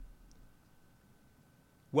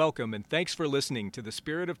Welcome and thanks for listening to the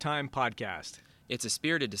Spirit of Time podcast. It's a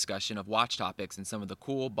spirited discussion of watch topics and some of the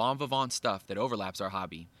cool bon vivant stuff that overlaps our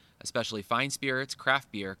hobby, especially fine spirits, craft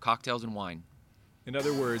beer, cocktails, and wine. In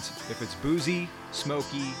other words, if it's boozy,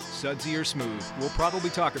 smoky, sudsy, or smooth, we'll probably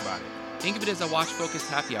talk about it. Think of it as a watch-focused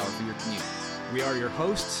happy hour for your commute. We are your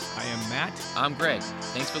hosts. I am Matt. I'm Greg.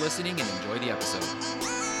 Thanks for listening and enjoy the episode.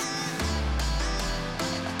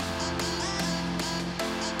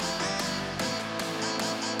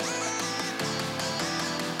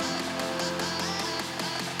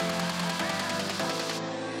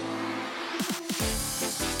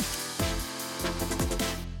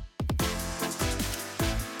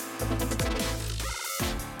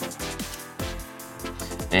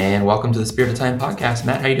 And welcome to the Spirit of Time podcast.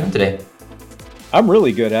 Matt, how are you doing today? I'm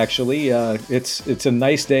really good, actually. It's a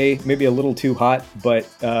nice day, maybe a little too hot, but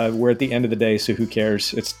we're at the end of the day, so who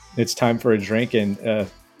cares? It's time for a drink and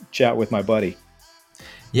chat with my buddy.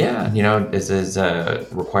 Yeah, this is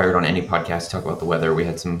required on any podcast to talk about the weather. We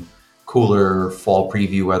had some cooler fall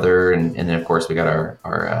preview weather, and then of course we got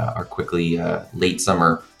our quickly late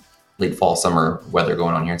fall summer weather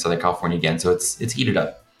going on here in Southern California again. So it's heated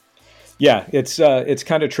up. Yeah, it's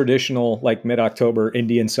kind of traditional, like mid-October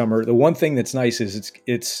Indian summer. The one thing that's nice is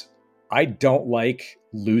it's I don't like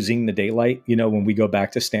losing the daylight, when we go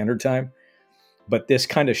back to standard time. But this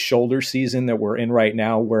kind of shoulder season that we're in right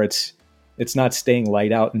now, where it's not staying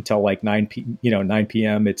light out until like 9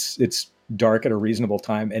 p.m. It's dark at a reasonable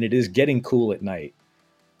time, and it is getting cool at night.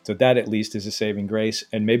 So that at least is a saving grace.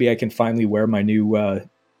 And maybe I can finally wear my new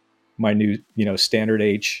standard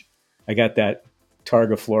H. I got that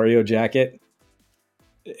Targa Florio jacket.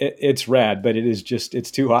 It's rad, but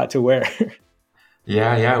it's too hot to wear.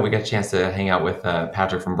 Yeah. We got a chance to hang out with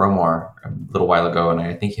Patrick from Bromar a little while ago, and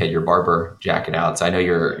I think you had your Barber jacket out. So I know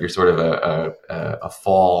you're sort of a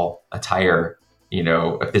fall attire,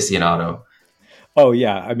 aficionado. Oh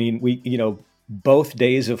yeah, I mean we both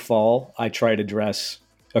days of fall I try to dress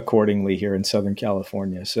accordingly here in Southern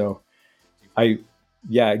California. So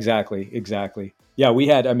exactly. Yeah, we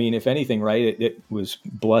had, if anything, right, it was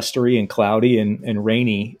blustery and cloudy and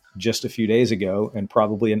rainy just a few days ago, and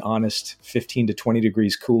probably an honest 15 to 20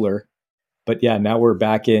 degrees cooler. But yeah, now we're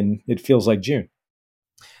back in, it feels like June.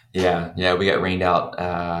 Yeah, we got rained out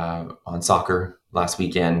on soccer last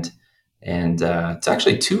weekend. And it's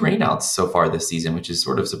actually 2 rainouts so far this season, which is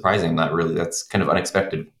sort of surprising. Not really, that's kind of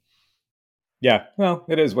unexpected. Yeah, well,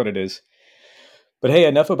 it is what it is. But hey,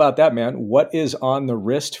 enough about that, man. What is on the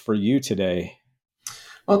wrist for you today?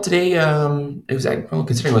 Well, today,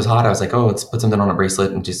 considering it was hot, I was like, let's put something on a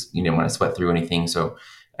bracelet and just, want to sweat through anything. So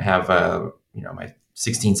I have, my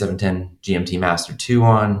 16710 GMT Master 2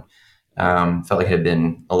 on. Felt like it had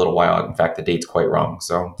been a little while. In fact, the date's quite wrong.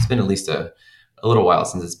 So it's been at least a little while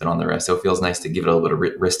since it's been on the wrist. So it feels nice to give it a little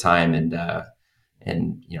bit of wrist time. And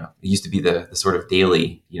it used to be the sort of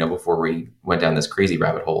daily, before we went down this crazy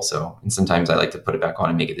rabbit hole. So, and sometimes I like to put it back on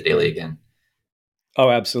and make it the daily again. Oh,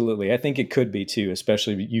 absolutely. I think it could be too,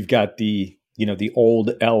 especially you've got the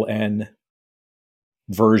old LN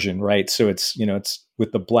version, right? So it's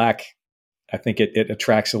with the black, I think it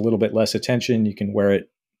attracts a little bit less attention. You can wear it,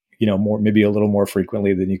 maybe a little more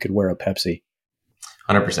frequently than you could wear a Pepsi.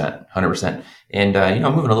 100%. And,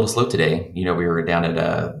 I'm moving a little slow today. We were down at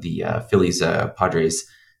the Phillies Padres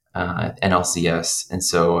NLCS. And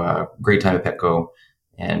so great time at Petco.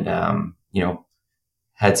 And,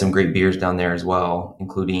 had some great beers down there as well,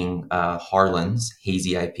 including Harlan's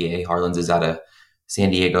Hazy IPA. Harlan's is out of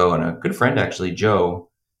San Diego, and a good friend, actually,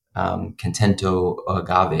 Joe, Contento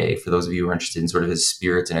Agave, for those of you who are interested in sort of his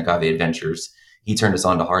spirits and agave adventures, he turned us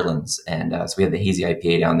on to Harlan's. And so we had the Hazy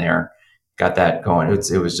IPA down there, got that going.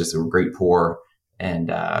 It was just a great pour. And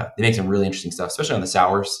they make some really interesting stuff, especially on the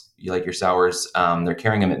sours. You like your sours. They're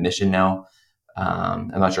carrying them at Mission now. I'm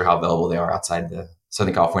not sure how available they are outside the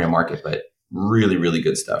Southern California market, but really, really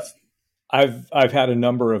good stuff. I've had a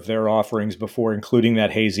number of their offerings before, including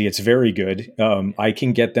that hazy. It's very good. I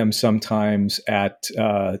can get them sometimes at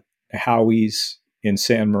Howie's in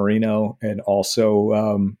San Marino, and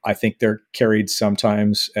also I think they're carried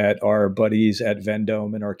sometimes at our buddies at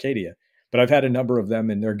Vendome in Arcadia. But I've had a number of them,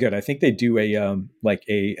 and they're good. I think they do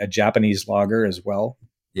a Japanese lager as well.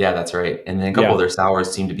 Yeah, that's right. And then a couple of their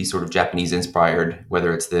sours seem to be sort of Japanese inspired,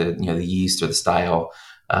 whether it's the yeast or the style.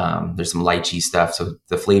 There's some lychee stuff, so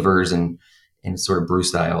the flavors and sort of brew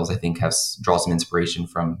styles, I think, draw some inspiration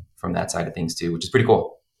from that side of things too, which is pretty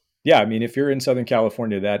cool. Yeah, if you're in Southern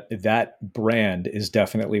California, that brand is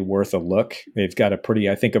definitely worth a look. They've got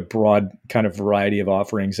a broad kind of variety of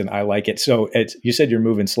offerings, and I like it. So you said you're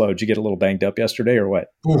moving slow. Did you get a little banged up yesterday or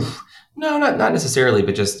what? Oof. No, not necessarily,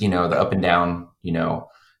 but just, the up and down,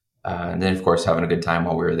 And then, of course, having a good time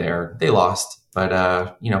while we were there. They lost, but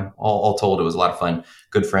all told, it was a lot of fun.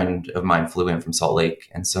 Good friend of mine flew in from Salt Lake,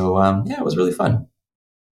 and so yeah, it was really fun.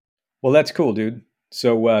 Well, that's cool, dude.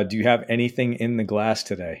 So, do you have anything in the glass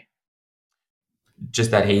today?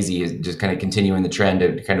 Just that hazy is just kind of continuing the trend.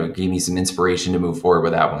 It kind of gave me some inspiration to move forward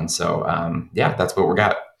with that one. So yeah, that's what we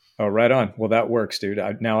got. Oh, right on. Well, that works, dude.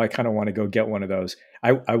 Now I kind of want to go get one of those.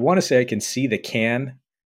 I want to say I can see the can,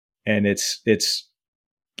 and it's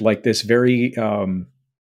like this very kind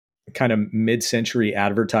of mid-century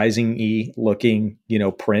advertising-y looking,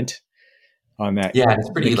 print on that Yeah, it's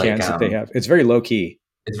the pretty like cans that they have. It's very low key.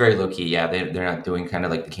 it's very low key. Yeah, they're not doing kind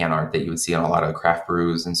of like the can art that you would see on a lot of craft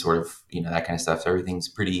brews and sort of that kind of stuff. So everything's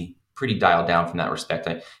pretty dialed down from that respect.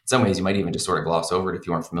 In some ways, you might even just sort of gloss over it if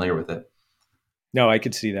you weren't familiar with it. No, I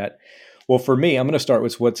could see that. Well, for me, I'm going to start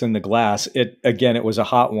with what's in the glass. It was a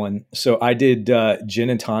hot one, so I did gin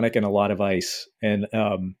and tonic and a lot of ice, and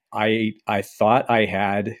I thought I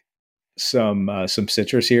had some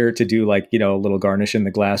citrus here to do like a little garnish in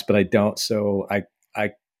the glass, but I don't. So I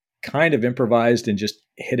kind of improvised and just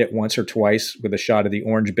hit it once or twice with a shot of the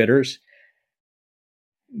orange bitters.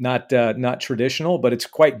 Not traditional, but it's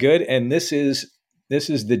quite good. And this is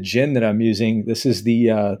the gin that I'm using. This is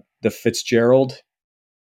the Fitzgerald.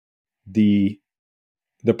 The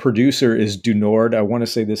producer is Du Nord. I want to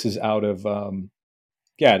say this is out of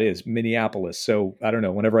yeah, it is Minneapolis. So I don't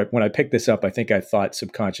know. When I picked this up, I think I thought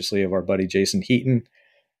subconsciously of our buddy Jason Heaton.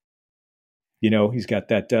 He's got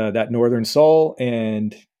that Northern soul,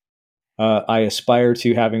 and I aspire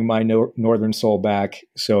to having my Northern soul back.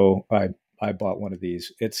 So I bought one of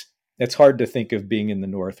these. It's hard to think of being in the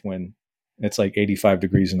North when it's like 85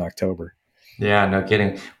 degrees in October. Yeah, no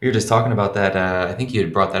kidding. We were just talking about that. I think you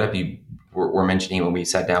had brought that up. You were mentioning when we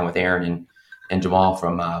sat down with Aaron and Jamal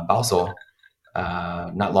from Basel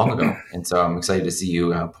not long ago, and so I'm excited to see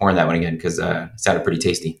you pouring that one again because it sounded pretty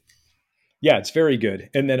tasty. Yeah, it's very good.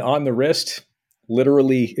 And then on the wrist,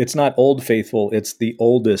 literally, it's not Old Faithful; it's the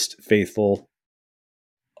oldest faithful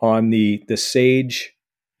on the sage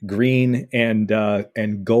green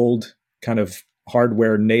and gold kind of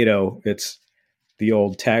hardware NATO. It's the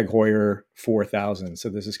old Tag Heuer 4000. So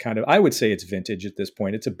this is kind of, I would say it's vintage at this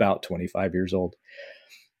point. It's about 25 years old.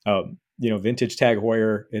 Vintage Tag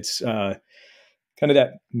Heuer. It's kind of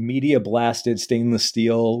that media blasted stainless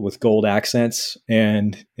steel with gold accents,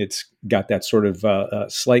 and it's got that sort of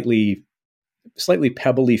slightly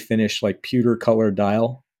pebbly finish, like pewter colored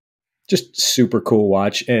dial. Just super cool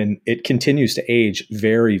watch, and it continues to age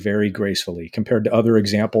very, very gracefully compared to other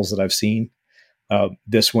examples that I've seen.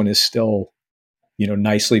 This one is still,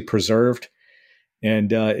 nicely preserved,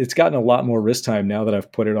 and it's gotten a lot more wrist time now that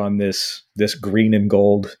I've put it on this green and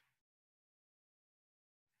gold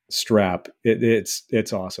strap.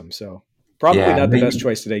 It's awesome. So probably Yeah, not the no, best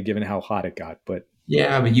choice today, given how hot it got. But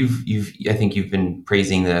yeah, but you've I think you've been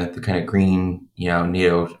praising the kind of green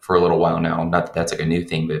NATO for a little while now. Not that that's like a new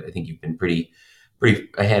thing, but I think you've been pretty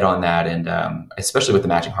ahead on that, and especially with the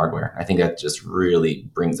matching hardware. I think that just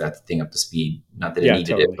really brings that thing up to speed. Not that it yeah,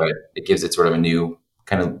 needed it, totally. but it gives it sort of a new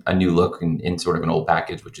look in sort of an old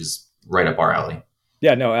package, which is right up our alley.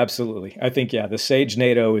 Yeah, no, absolutely. I think the Sage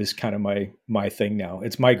NATO is kind of my thing now.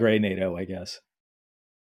 It's my gray NATO, I guess.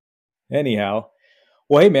 Anyhow,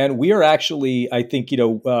 well, hey man, we are actually, I think, I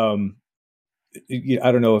don't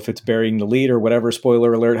know if it's burying the lead or whatever,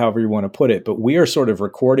 spoiler alert, however you want to put it, but we are sort of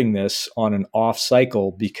recording this on an off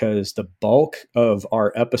cycle because the bulk of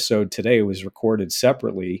our episode today was recorded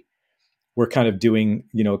separately. We're kind of doing,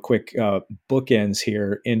 a quick bookends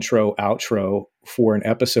here, intro, outro for an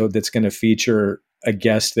episode that's going to feature a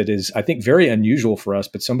guest that is, I think, very unusual for us,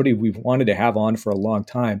 but somebody we've wanted to have on for a long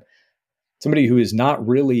time. Somebody who is not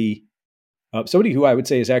really somebody who I would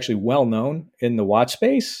say is actually well known in the watch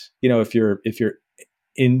space. If you're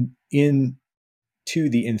in to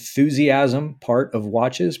the enthusiasm part of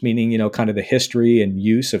watches, meaning kind of the history and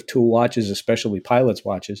use of tool watches, especially pilots'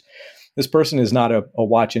 watches. This person is not a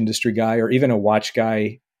watch industry guy or even a watch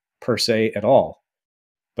guy per se at all.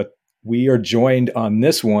 But we are joined on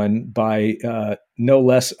this one by no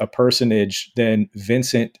less a personage than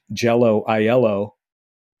Vincent Jello Aiello,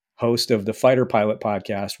 host of the Fighter Pilot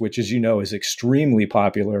podcast, which, as you know, is extremely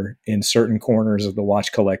popular in certain corners of the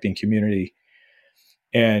watch collecting community.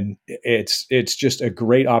 And it's just a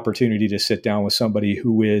great opportunity to sit down with somebody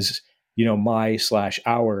who is,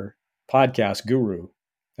 my/our podcast guru.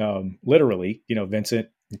 Literally, Vincent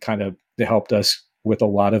kind of helped us with a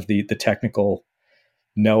lot of the technical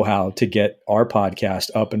know-how to get our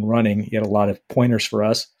podcast up and running. He had a lot of pointers for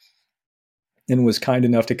us and was kind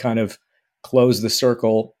enough to kind of close the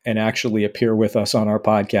circle and actually appear with us on our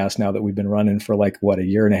podcast now that we've been running for like a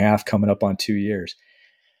year and a half, coming up on 2 years.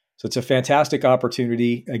 So it's a fantastic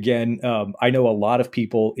opportunity. Again, I know a lot of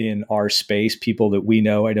people in our space, people that we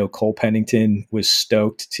know. I know Cole Pennington was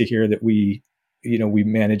stoked to hear that we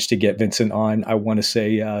managed to get Vincent on. I want to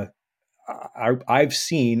say I've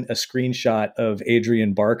seen a screenshot of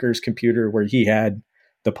Adrian Barker's computer where he had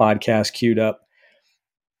the podcast queued up.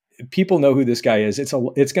 People know who this guy is. It's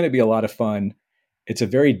going to be a lot of fun. It's a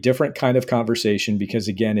very different kind of conversation because,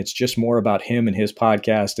 again, it's just more about him and his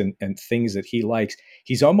podcast and things that he likes.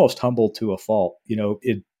 He's almost humble to a fault.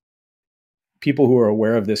 People who are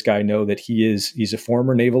aware of this guy know that he's a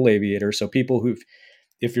former naval aviator. So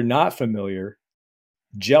if you're not familiar,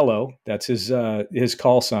 Jello, that's his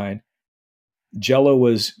call sign. Jello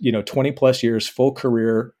was, 20 plus years, full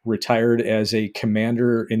career, retired as a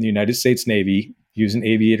commander in the United States Navy. He was an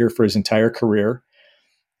aviator for his entire career.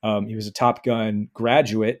 He was a Top Gun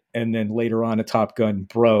graduate, and then later on a Top Gun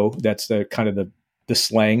bro. That's the kind of the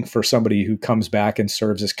slang for somebody who comes back and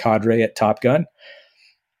serves as cadre at Top Gun.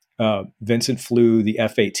 Vincent flew the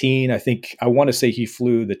F-18. I want to say he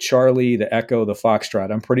flew the Charlie, the Echo, the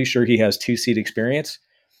Foxtrot. I'm pretty sure he has 2-seat experience.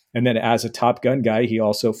 And then as a Top Gun guy, he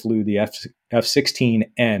also flew the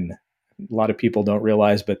F-16N. A lot of people don't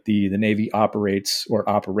realize, but the Navy operated,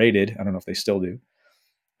 I don't know if they still do,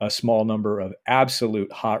 a small number of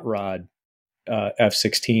absolute hot rod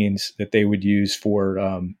F-16s that they would use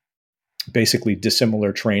for basically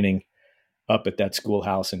dissimilar training up at that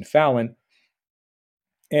schoolhouse in Fallon.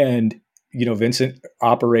 And, Vincent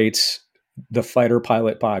operates the Fighter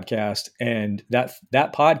Pilot podcast, and that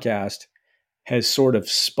podcast has sort of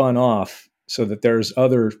spun off so that there's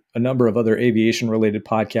a number of other aviation related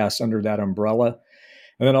podcasts under that umbrella.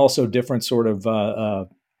 And then also different sort of,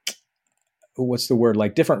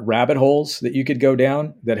 like different rabbit holes that you could go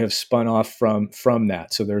down that have spun off from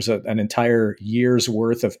that. So there's an entire year's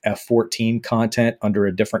worth of F-14 content under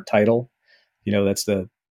a different title. That's the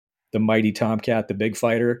mighty Tomcat, the big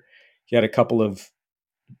fighter. He had a couple of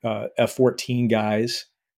F-14 guys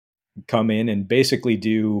come in and basically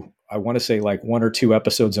do, I want to say like 1 or 2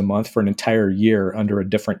 episodes a month for an entire year under a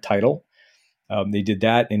different title. They did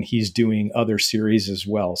that, and he's doing other series as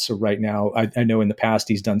well. So right now, I know in the past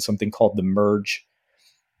he's done something called The Merge,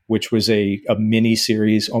 which was a mini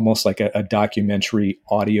series, almost like a documentary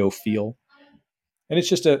audio feel. And it's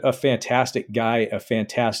just a fantastic guy, a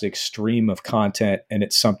fantastic stream of content. And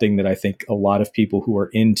it's something that I think a lot of people who are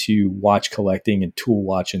into watch collecting and tool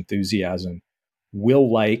watch enthusiasm will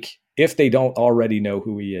like if they don't already know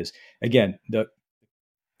who he is. Again, the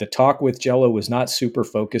talk with Jello was not super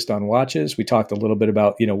focused on watches. We talked a little bit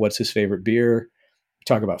about, what's his favorite beer. We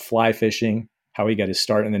talk about fly fishing, how he got his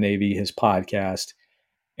start in the Navy, his podcast,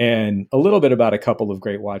 and a little bit about a couple of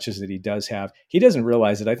great watches that he does have. He doesn't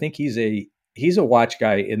realize it. I think he's a watch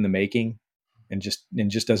guy in the making and just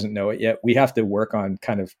doesn't know it yet. We have to work on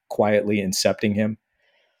kind of quietly incepting him.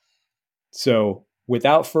 So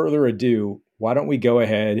without further ado, why don't we go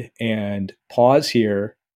ahead and pause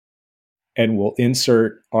here, and we'll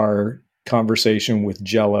insert our conversation with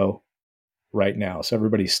Jello right now. So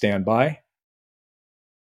everybody stand by.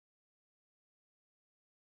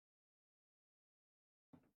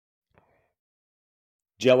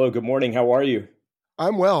 Jello, good morning. How are you?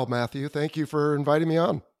 I'm well, Matthew. Thank you for inviting me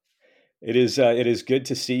on. It is good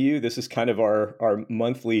to see you. This is kind of our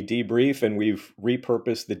monthly debrief, and we've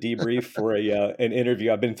repurposed the debrief for an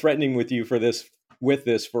interview. I've been threatening with you for this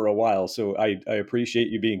for a while, so I appreciate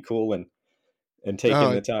you being cool and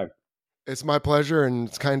taking the time. It's my pleasure, and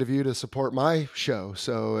it's kind of you to support my show.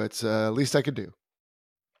 So it's least I could do.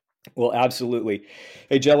 Well, absolutely.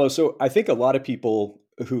 Hey, Jello. So I think a lot of people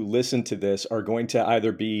who listen to this are going to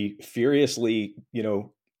either be furiously,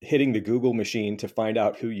 hitting the Google machine to find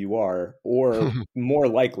out who you are, or more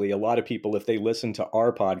likely, a lot of people, if they listen to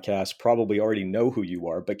our podcast, probably already know who you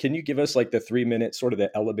are. But can you give us like the 3-minute sort of the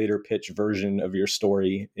elevator pitch version of your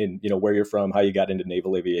story in, where you're from, how you got into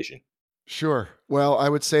naval aviation? Sure. Well, I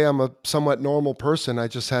would say I'm a somewhat normal person. I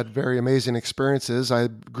just had very amazing experiences. I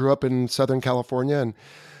grew up in Southern California, and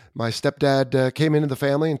my stepdad came into the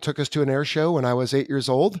family and took us to an air show when I was 8 years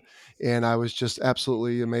old. And I was just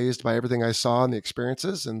absolutely amazed by everything I saw and the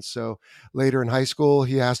experiences. And so later in high school,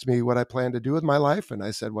 he asked me what I planned to do with my life. And I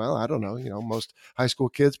said, well, I don't know. Most high school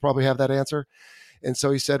kids probably have that answer. And so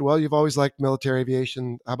he said, well, you've always liked military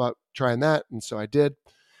aviation. How about trying that? And so I did.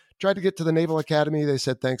 Tried to get to the Naval Academy. They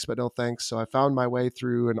said thanks, but no thanks. So I found my way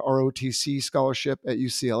through an ROTC scholarship at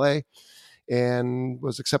UCLA and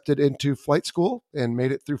was accepted into flight school and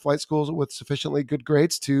made it through flight school with sufficiently good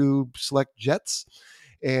grades to select jets.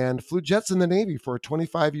 and flew jets in the Navy for a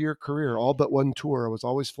 25-year career, all but one tour. I was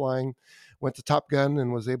always flying, went to Top Gun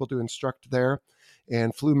and was able to instruct there,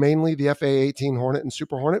 and flew mainly the FA-18 Hornet and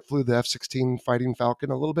Super Hornet, flew the F-16 Fighting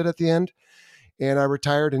Falcon a little bit at the end. And I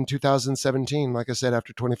retired in 2017, like I said,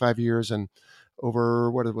 after 25 years and over,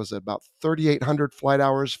 what was it, about 3,800 flight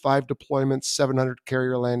hours, 5 deployments, 700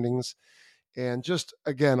 carrier landings, and just,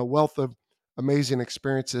 again, a wealth of amazing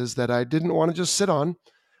experiences that I didn't want to just sit on.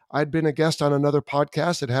 I'd been a guest on another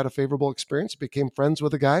podcast that had a favorable experience, became friends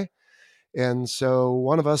with a guy. And so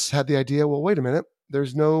one of us had the idea, well, wait a minute,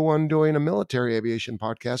 there's no one doing a military aviation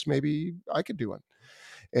podcast. Maybe I could do one.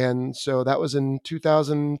 And so that was in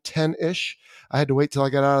 2010 ish. I had to wait till I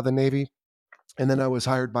got out of the Navy. And then I was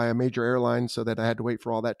hired by a major airline so that I had to wait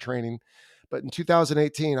for all that training. But in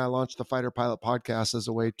 2018, I launched the Fighter Pilot Podcast as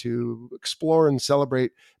a way to explore and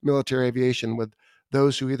celebrate military aviation with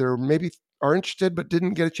those who either maybe are interested but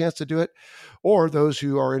didn't get a chance to do it, or those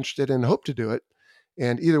who are interested and hope to do it.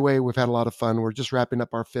 And either way, we've had a lot of fun. We're just wrapping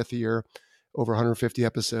up our 5th year, over 150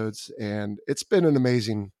 episodes, and it's been an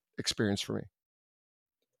amazing experience for me.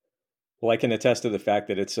 Well, I can attest to the fact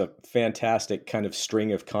that it's a fantastic kind of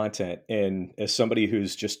string of content. And as somebody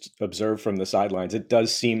who's just observed from the sidelines, it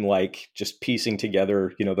does seem like, just piecing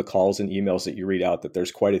together, the calls and emails that you read out, that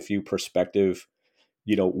there's quite a few prospective,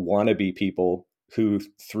 wannabe people who,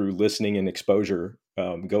 through listening and exposure,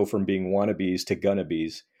 go from being wannabes to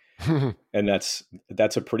gonnabes. And that's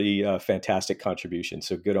a pretty fantastic contribution.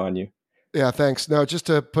 So good on you. Yeah, thanks. Now, just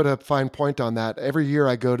to put a fine point on that, every year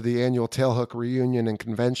I go to the annual Tailhook reunion and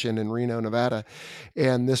convention in Reno, Nevada.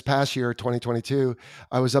 And this past year, 2022,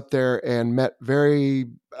 I was up there and met about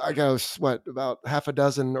half a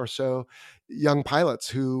dozen or so young pilots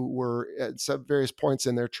who were at some various points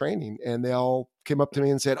in their training. And they all came up to me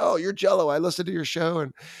and said, "Oh, you're Jello. I listened to your show."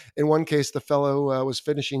 And in one case, the fellow was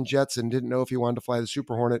finishing jets and didn't know if he wanted to fly the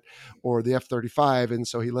Super Hornet or the F-35. And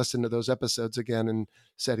so he listened to those episodes again and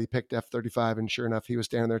said he picked F-35. And sure enough, he was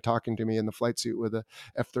standing there talking to me in the flight suit with the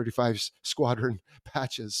F-35 squadron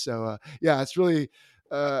patches. So yeah, it's really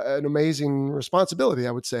an amazing responsibility,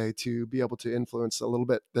 I would say, to be able to influence a little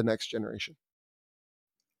bit the next generation.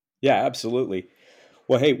 Yeah, absolutely.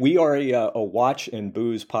 Well, hey, we are a watch and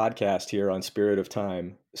booze podcast here on Spirit of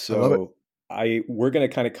Time. I love it. So we're going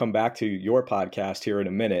to kind of come back to your podcast here in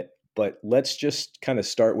a minute, but let's just kind of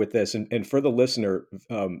start with this. And for the listener,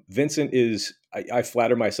 Vincent is, I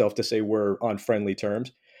flatter myself to say we're on friendly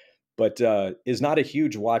terms, but is not a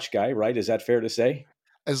huge watch guy, right? Is that fair to say?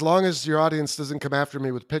 As long as your audience doesn't come after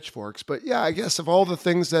me with pitchforks. But yeah, I guess of all the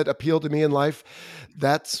things that appeal to me in life,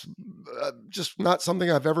 that's just not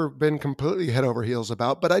something I've ever been completely head over heels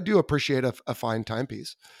about. But I do appreciate a fine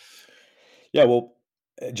timepiece. Yeah, well,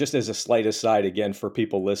 just as a slight aside, again, for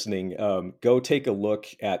people listening, go take a look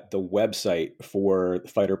at the website for the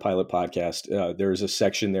Fighter Pilot Podcast. There's a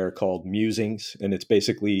section there called Musings, and it's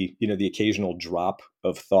basically, the occasional drop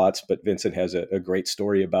of thoughts. But Vincent has a great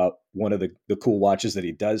story about one of the cool watches that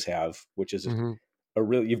he does have, which is a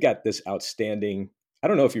real, you've got this outstanding, I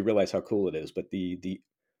don't know if you realize how cool it is, but the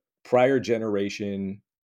prior generation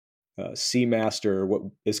Seamaster, what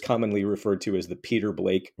is commonly referred to as the Peter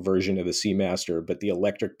Blake version of the Seamaster, but the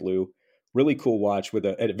electric blue, really cool watch with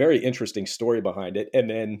a very interesting story behind it. And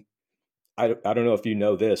then I don't know if you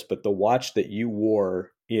know this, but the watch that you wore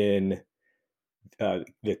in what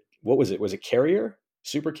was it? Was it Carrier?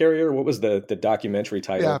 Super Carrier? What was the documentary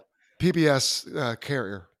title? Yeah, PBS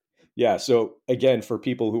Carrier. Yeah. So again, for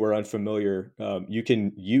people who are unfamiliar, you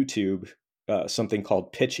can YouTube something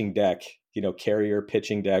called Pitching Deck, Carrier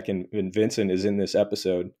Pitching Deck. And Vincent is in this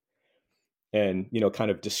episode and, kind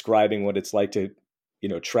of describing what it's like to,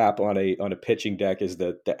 trap on a pitching deck. Is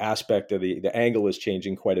the aspect of the angle is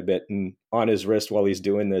changing quite a bit. And on his wrist while he's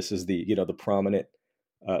doing this is the prominent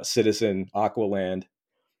Citizen Aqualand.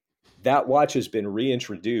 That watch has been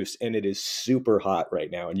reintroduced and it is super hot right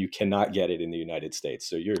now and you cannot get it in the United States.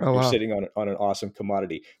 So you're sitting on an awesome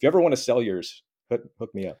commodity. If you ever want to sell yours,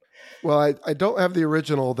 hook me up. Well, I don't have the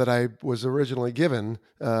original that I was originally given,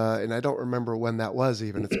 and I don't remember when that was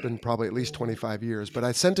even. It's been probably at least 25 years. But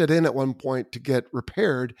I sent it in at one point to get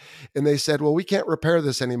repaired, and they said, well, we can't repair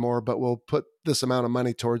this anymore, but we'll put this amount of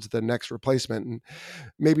money towards the next replacement. And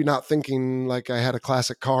maybe not thinking like I had a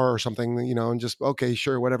classic car or something, and just, okay,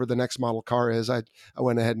 sure, whatever the next model car is, I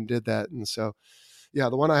went ahead and did that. And so, yeah,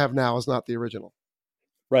 the one I have now is not the original.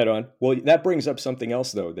 Right on. Well, that brings up something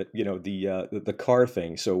else, though, that, the car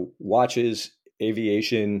thing. So watches,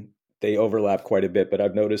 aviation, they overlap quite a bit. But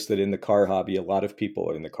I've noticed that in the car hobby, a lot of people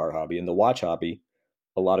are in the car hobby. In the watch hobby,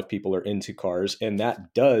 a lot of people are into cars. And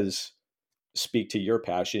that does speak to your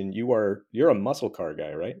passion. You're a muscle car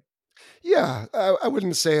guy, right? Yeah, I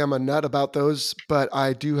wouldn't say I'm a nut about those, but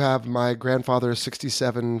I do have my grandfather's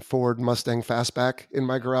 67 Ford Mustang Fastback in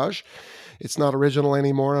my garage. It's not original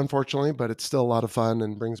anymore, unfortunately, but it's still a lot of fun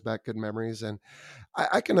and brings back good memories. And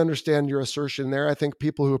I can understand your assertion there. I think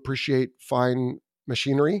people who appreciate fine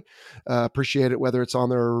machinery appreciate it whether it's on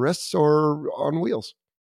their wrists or on wheels.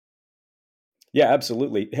 Yeah,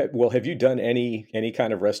 absolutely. Well, have you done any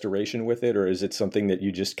kind of restoration with it, or is it something that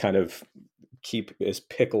you just kind of keep as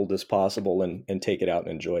pickled as possible and take it out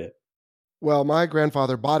and enjoy it? Well, my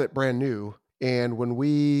grandfather bought it brand new, and when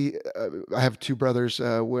I have two brothers.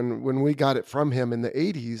 When we got it from him in the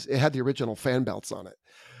 '80s, it had the original fan belts on it.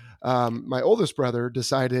 My oldest brother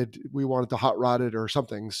decided we wanted to hot rod it or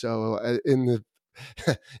something. So in the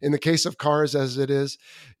in the case of cars, as it is,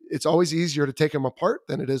 it's always easier to take them apart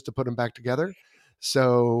than it is to put them back together.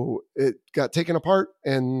 So it got taken apart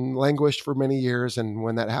and languished for many years. And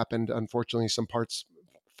when that happened, unfortunately, some parts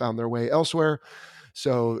found their way elsewhere.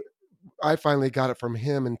 So I finally got it from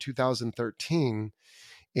him in 2013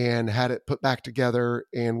 and had it put back together.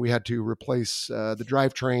 And we had to replace the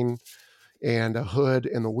drivetrain and a hood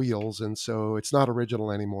and the wheels. And so it's not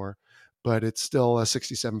original anymore, but it's still a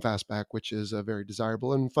 67 Fastback, which is a very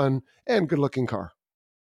desirable and fun and good looking car.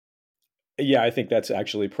 Yeah, I think that's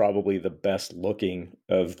actually probably the best looking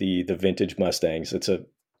of the vintage Mustangs. That's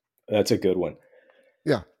a good one.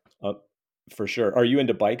 Yeah. Uh, for sure. Are you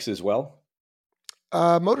into bikes as well?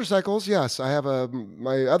 Motorcycles, yes.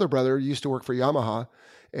 My other brother used to work for Yamaha,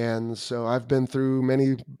 and so I've been through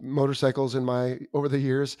many motorcycles over the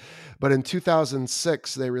years. But in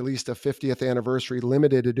 2006, they released a 50th anniversary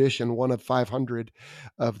limited edition, one of 500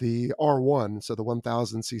 of the R1, so the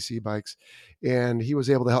 1000 cc bikes. And he was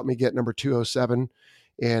able to help me get number 207.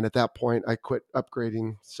 And at that point, I quit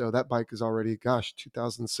upgrading. So that bike is already, gosh,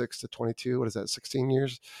 2006 to 22. What is that, 16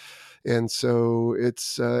 years? And so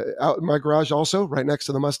it's out in my garage also, right next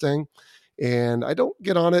to the Mustang. And I don't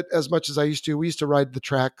get on it as much as I used to. We used to ride the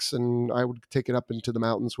tracks, and I would take it up into the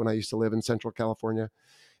mountains when I used to live in Central California.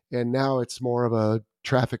 And now it's more of a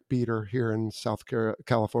traffic beater here in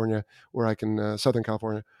California, where I can, Southern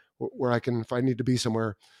California, where I can, if I need to be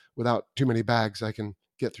somewhere without too many bags, I can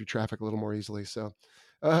get through traffic a little more easily. So,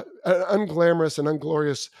 an unglamorous and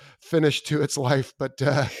unglorious finish to its life, but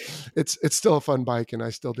it's still a fun bike, and I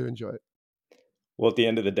still do enjoy it. Well, at the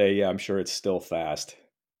end of the day, yeah, I'm sure it's still fast.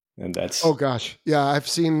 And Oh that's gosh, yeah, I've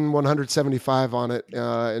seen 175 on it,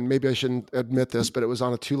 and maybe I shouldn't admit this, but it was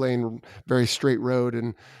on a two-lane, very straight road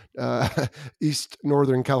in East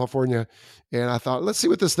Northern California, and I thought, let's see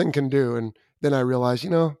what this thing can do, and then I realized,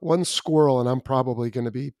 one squirrel, and I'm probably going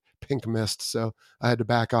to be pink mist, so I had to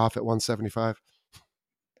back off at 175.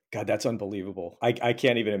 God, that's unbelievable. I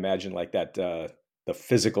can't even imagine like that the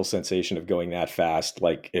physical sensation of going that fast,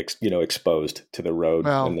 like exposed to the road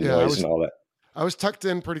Well, and the yeah, noise and all that. I was tucked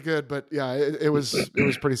in pretty good, but yeah, it was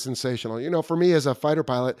pretty sensational. For me as a fighter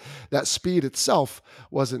pilot, that speed itself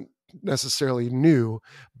wasn't necessarily new,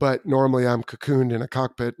 but normally I'm cocooned in a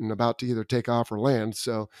cockpit and about to either take off or land.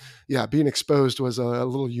 So, yeah, being exposed was a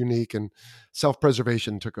little unique, and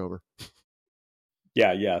self-preservation took over.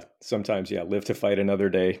 Yeah, yeah. Sometimes, yeah, live to fight another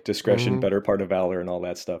day, discretion, Hmm. better part of valor, and all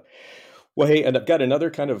that stuff. Well, hey, and I've got another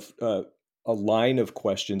kind of a line of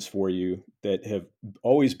questions for you that have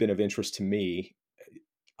always been of interest to me.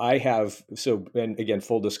 I have so, and again,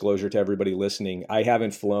 full disclosure to everybody listening, I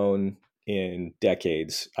haven't flown in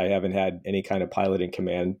decades. I haven't had any kind of pilot in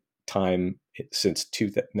command time since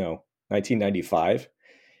 1995.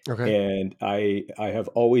 Okay. And I have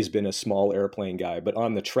always been a small airplane guy, but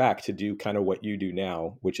on the track to do kind of what you do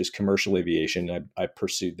now, which is commercial aviation, I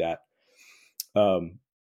pursued that. Um,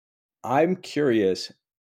 I'm curious.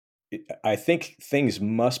 I think things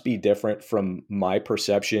must be different from my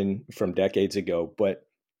perception from decades ago, but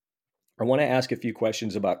I want to ask a few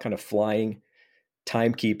questions about kind of flying,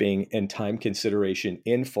 timekeeping, and time consideration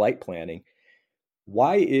in flight planning.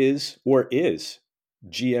 Why is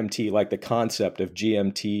GMT, like the concept of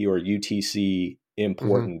GMT or UTC, Hmm.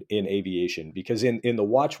 important in aviation? Because in the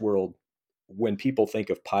watch world, when people think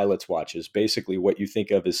of pilots' watches, basically what you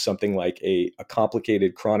think of is something like a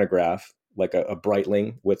complicated chronograph, like a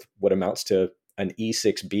Breitling with what amounts to an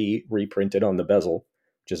E6B reprinted on the bezel,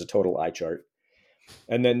 which is a total eye chart.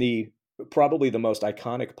 And then the probably the most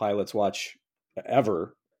iconic pilot's watch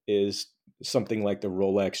ever is something like the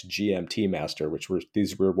Rolex GMT Master, which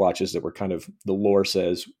these were watches that were kind of, the lore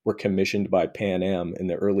says, were commissioned by Pan Am in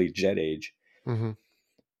the early jet age. Hmm.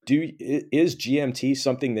 Is GMT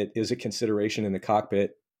something that is a consideration in the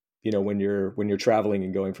cockpit, when you're traveling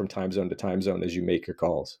and going from time zone to time zone as you make your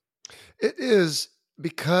calls? It is,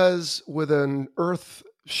 because with an Earth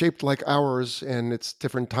shaped like ours and it's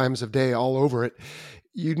different times of day all over it,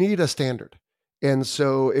 you need a standard. And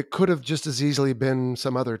so it could have just as easily been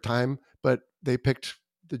some other time, but they picked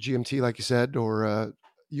the GMT, like you said, or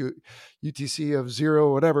UTC of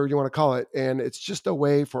zero, whatever you want to call it. And it's just a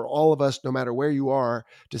way for all of us, no matter where you are,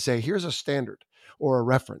 to say, here's a standard or a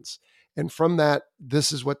reference. And from that,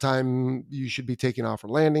 this is what time you should be taking off or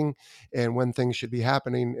landing and when things should be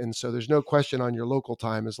happening. And so there's no question on your local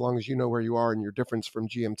time, as long as you know where you are and your difference from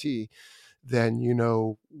GMT, then you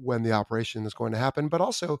know when the operation is going to happen. But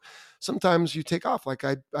also, sometimes you take off. Like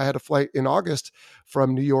I had a flight in August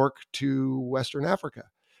from New York to Western Africa.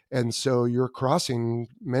 And so you're crossing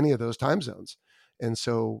many of those time zones. And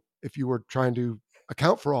so if you were trying to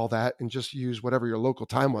account for all that and just use whatever your local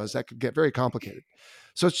time was, that could get very complicated.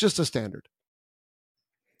 So it's just a standard.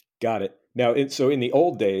 Got it. Now, so in the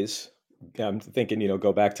old days, I'm thinking,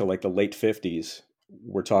 go back to like the late 50s.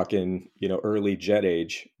 We're talking, early jet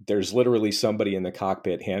age. There's literally somebody in the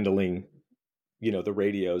cockpit handling, the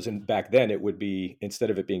radios. And back then it would be, instead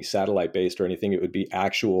of it being satellite based or anything, it would be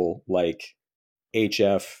actual like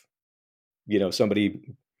HF, somebody,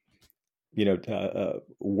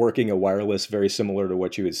 working a wireless very similar to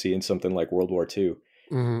what you would see in something like World War II.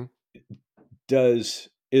 Mm-hmm.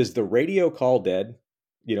 Is the radio call dead,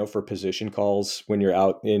 for position calls when you're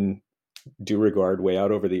out in due regard way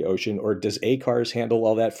out over the ocean, or does ACARS handle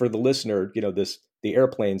all that for the listener? The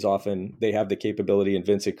airplanes often, they have the capability, and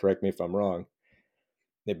Vincent, correct me if I'm wrong,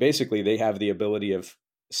 they have the ability of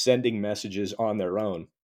sending messages on their own,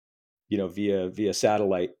 via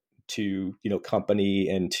satellite to, company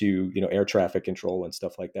and to, air traffic control and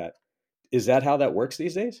stuff like that. Is that how that works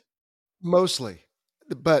these days? Mostly.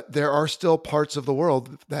 But there are still parts of the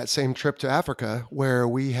world, that same trip to Africa, where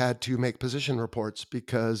we had to make position reports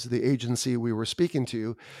because the agency we were speaking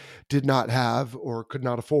to did not have or could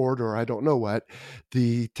not afford, or I don't know what,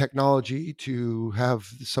 the technology to have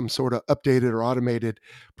some sort of updated or automated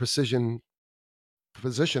precision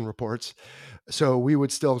position reports. So we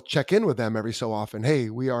would still check in with them every so often. Hey,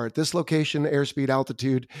 we are at this location, airspeed,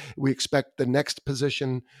 altitude. We expect the next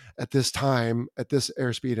position at this time, at this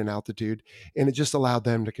airspeed and altitude. And it just allowed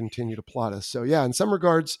them to continue to plot us. So yeah, in some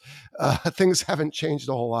regards, things haven't changed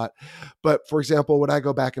a whole lot. But for example, when I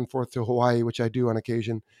go back and forth to Hawaii, which I do on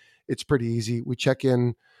occasion, it's pretty easy. We check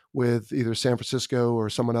in with either San Francisco or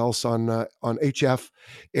someone else on HF,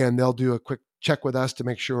 and they'll do a quick check with us to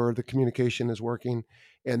make sure the communication is working.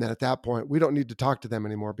 And then at that point, we don't need to talk to them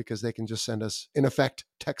anymore because they can just send us, in effect,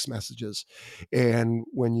 text messages. And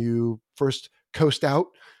when you first coast out,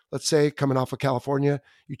 let's say coming off of California,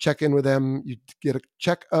 you check in with them, you get a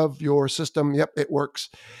check of your system. Yep, it works.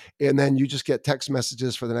 And then you just get text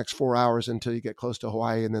messages for the next 4 hours until you get close to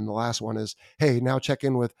Hawaii. And then the last one is, hey, now check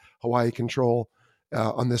in with Hawaii Control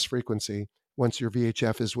on this frequency once your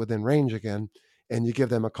VHF is within range again. And you give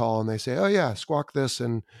them a call and they say, oh yeah, squawk this.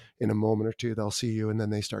 And in a moment or two, they'll see you. And then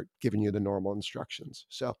they start giving you the normal instructions.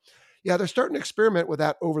 So yeah, they're starting to experiment with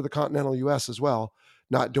that over the continental US as well,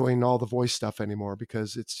 not doing all the voice stuff anymore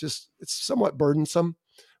because it's somewhat burdensome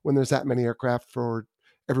when there's that many aircraft for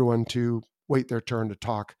everyone to wait their turn to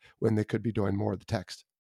talk when they could be doing more of the text.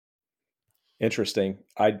 Interesting.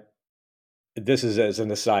 This is as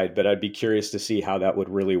an aside, but I'd be curious to see how that would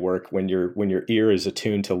really work when your ear is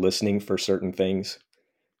attuned to listening for certain things,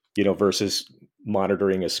 versus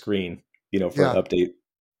monitoring a screen, for an update.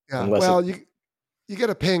 Yeah. Well, you get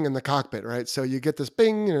a ping in the cockpit, right? So you get this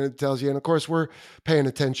ping and it tells you, and of course we're paying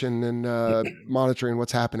attention and monitoring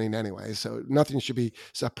what's happening anyway. So nothing should be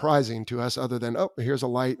surprising to us other than, oh, here's a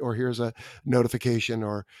light or here's a notification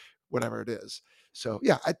or whatever it is. So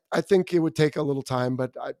yeah, I think it would take a little time,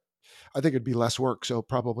 but I think it'd be less work. So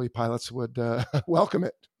probably pilots would welcome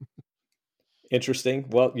it. Interesting.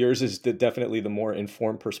 Well, yours is definitely the more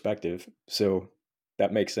informed perspective. So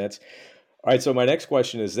that makes sense. All right. So my next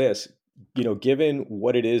question is this, given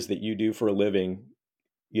what it is that you do for a living,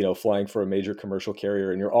 flying for a major commercial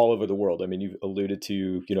carrier, and you're all over the world. I mean, you've alluded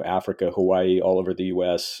to, Africa, Hawaii, all over the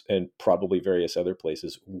US, and probably various other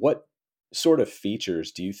places. What sort of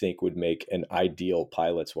features do you think would make an ideal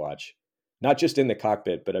pilot's watch? Not just in the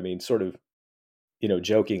cockpit, but I mean, sort of,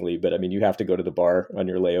 jokingly, but I mean, you have to go to the bar on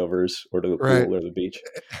your layovers or to the pool or the beach.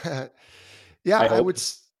 Yeah,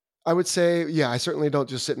 I would say, yeah, I certainly don't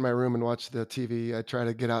just sit in my room and watch the TV. I try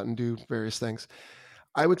to get out and do various things.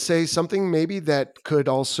 I would say something maybe that could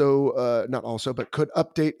also, not also, but could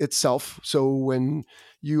update itself. So when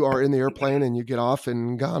you are in the airplane and you get off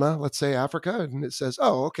in Ghana, let's say Africa, and it says,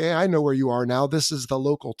 oh, okay, I know where you are now. This is the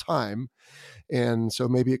local time. And so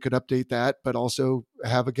maybe it could update that, but also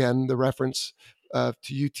have, again, the reference to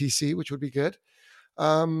UTC, which would be good.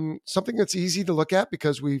 Something that's easy to look at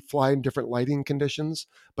because we fly in different lighting conditions,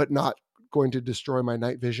 but not going to destroy my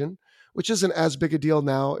night vision, which isn't as big a deal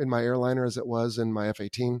now in my airliner as it was in my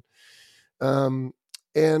F-18. Um,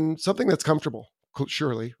 and something that's comfortable,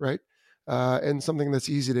 surely, right? And something that's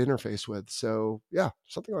easy to interface with. So yeah,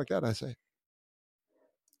 something like that, I say.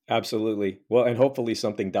 Absolutely. Well, and hopefully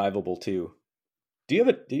something diveable too. Do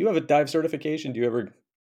you have a dive certification? Do you ever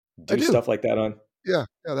I do do. stuff like that on? Yeah.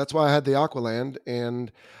 That's why I had the Aqualand,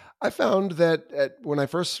 and I found that when I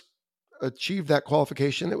first achieved that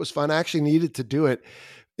qualification, it was fun. I actually needed to do it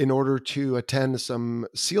in order to attend some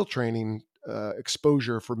SEAL training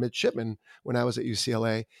exposure for midshipmen when I was at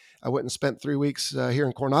UCLA. I went and spent 3 weeks here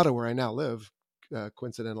in Coronado, where I now live,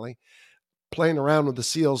 coincidentally, playing around with the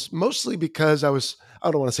SEALs, mostly because I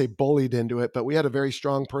don't want to say bullied into it, but we had a very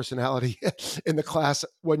strong personality in the class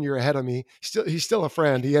 1 year ahead of me. He's still a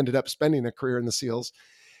friend. He ended up spending a career in the SEALs.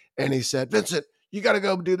 And he said, Vincent, you got to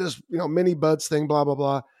go do this, mini buds thing, blah, blah,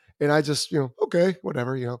 blah. And I just, okay,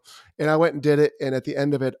 whatever, and I went and did it. And at the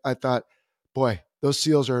end of it, I thought, boy, those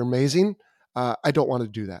SEALs are amazing. I don't want to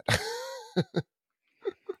do that.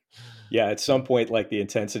 Yeah, at some point, like the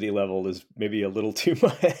intensity level is maybe a little too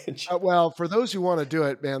much. Well, for those who want to do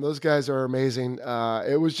it, man, those guys are amazing.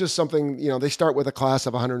 It was just something, they start with a class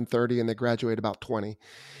of 130 and they graduate about 20.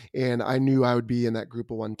 And I knew I would be in that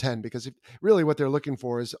group of 110 because really what they're looking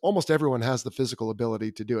for is almost everyone has the physical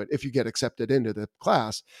ability to do it. If you get accepted into the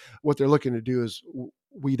class, what they're looking to do is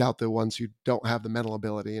weed out the ones who don't have the mental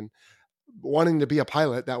ability. And wanting to be a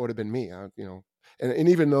pilot, that would have been me, and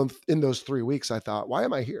even though in those 3 weeks, I thought, why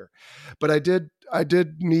am I here? But I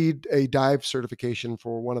did need a dive certification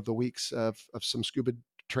for one of the weeks of some scuba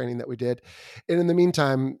training that we did. And in the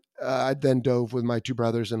meantime, I then dove with my two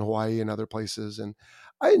brothers in Hawaii and other places. And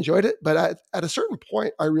I enjoyed it. But at a certain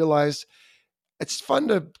point, I realized it's fun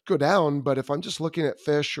to go down. But if I'm just looking at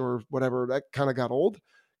fish or whatever, that kind of got old.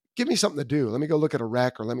 Give me something to do. Let me go look at a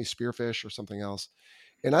wreck or let me spearfish or something else.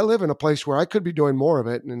 And I live in a place where I could be doing more of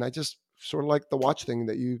it. And I just sort of like the watch thing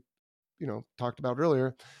that you talked about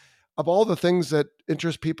earlier. Of all the things that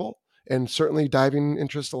interest people, and certainly diving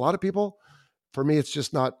interests a lot of people, for me, it's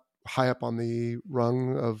just not high up on the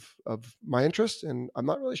rung of my interest. And I'm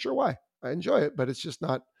not really sure why. I enjoy it, but it's just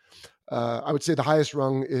not. I would say the highest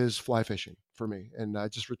rung is fly fishing for me. And I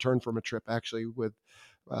just returned from a trip actually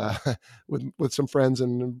uh, with some friends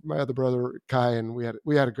and my other brother Kai, and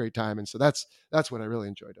we had a great time. And so that's what I really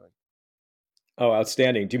enjoy doing. Oh,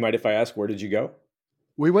 outstanding. Do you mind if I ask, where did you go?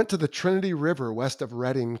 We went to the Trinity River west of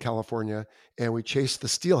Redding, California, and we chased the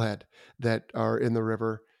steelhead that are in the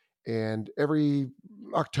river. And every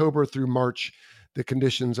October through March, the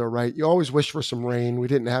conditions are right. You always wish for some rain. We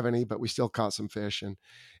didn't have any, but we still caught some fish. And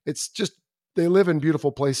it's just, they live in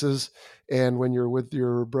beautiful places. And when you're with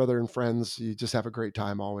your brother and friends, you just have a great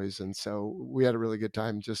time always. And so we had a really good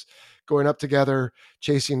time just going up together,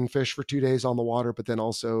 chasing fish for 2 days on the water, but then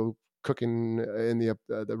also cooking in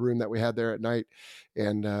the room that we had there at night,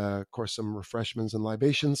 and of course some refreshments and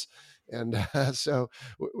libations, and so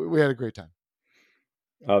we had a great time.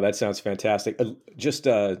 Oh, that sounds fantastic. Just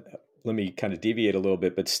let me kind of deviate a little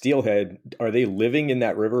bit, but steelhead, are they living in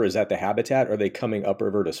that river? Is that the habitat? Or are they coming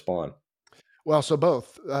upriver to spawn? Well, so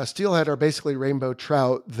both steelhead are basically rainbow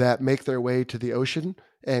trout that make their way to the ocean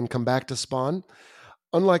and come back to spawn.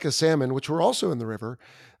 Unlike a salmon, which were also in the river,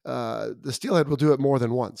 the steelhead will do it more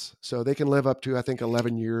than once. So they can live up to, I think,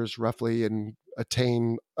 11 years roughly and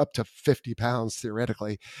attain up to 50 pounds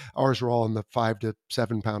theoretically. Ours were all in the 5 to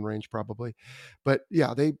 7 pound range probably. But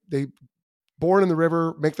yeah, they born in the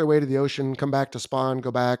river, make their way to the ocean, come back to spawn,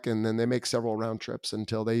 go back, and then they make several round trips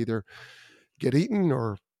until they either get eaten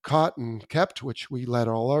or caught and kept, which we let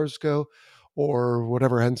all ours go, or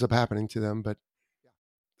whatever ends up happening to them. But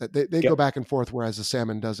they go Got, back and forth, whereas a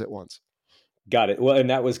salmon does it once. got it. Well, and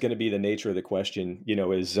that was going to be the nature of the question,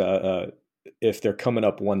 is if they're coming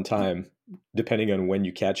up one time, depending on when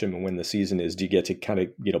you catch them and when the season is, do you get to kind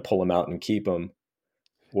of, pull them out and keep them?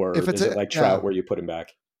 If Or it's is it a like Yeah, trout where you put them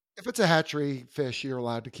back? if it's a hatchery fish, you're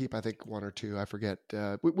allowed to keep, I think, one or two. I forget.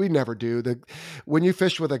 We never do. When you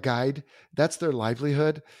fish with a guide, that's their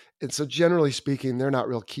livelihood, and so generally speaking, they're not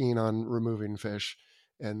real keen on removing fish,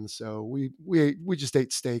 and so we just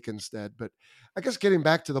ate steak instead. But I guess getting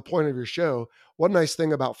back to the point of your show, one nice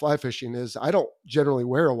thing about fly fishing is I don't generally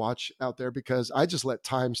wear a watch out there because I just let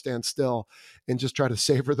time stand still and just try to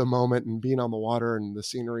savor the moment and being on the water and the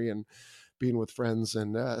scenery and being with friends.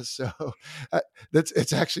 And so that's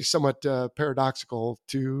it's actually somewhat paradoxical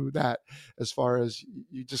to that, as far as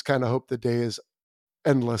you just kind of hope the day is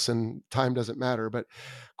endless and time doesn't matter. But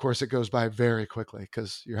of course, it goes by very quickly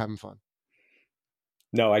because you're having fun.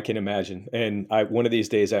 No, I can imagine. And I one of these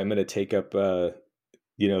days I'm going to take up the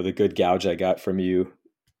good gouge I got from you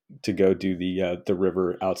to go do the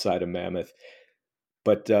river outside of Mammoth.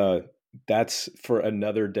 But that's for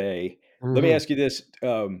another day. Let me Hmm. ask you this: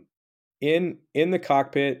 in the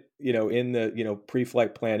cockpit, in the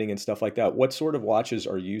pre-flight planning and stuff like that, what sort of watches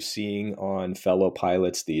are you seeing on fellow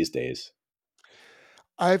pilots these days?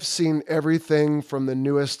 I've seen everything from the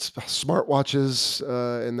newest smartwatches,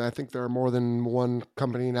 and I think there are more than one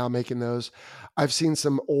company now making those. I've seen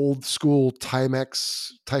some old school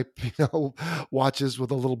Timex type, watches with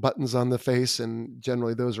the little buttons on the face, and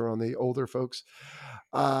generally those are on the older folks.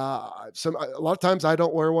 A lot of times I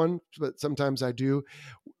don't wear one, but sometimes I do.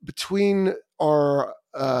 Between our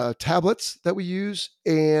tablets that we use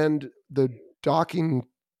and the docking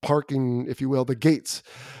parking, if you will, the gates,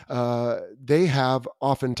 they have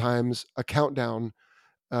oftentimes a countdown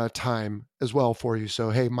time as well for you. So,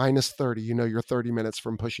 hey, minus 30, you're 30 minutes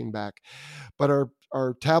from pushing back. But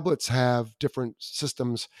our tablets have different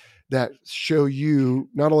systems that show you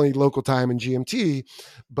not only local time and GMT,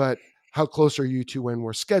 but how close are you to when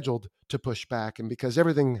we're scheduled to push back. And because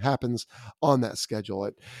everything happens on that schedule,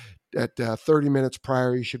 at 30 minutes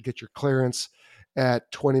prior, you should get your clearance.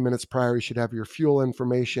 At 20 minutes prior, you should have your fuel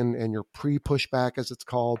information and your pre pushback, as it's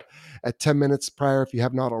called. At 10 minutes prior, if you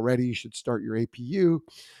have not already, you should start your APU.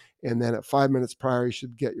 And then at 5 minutes prior, you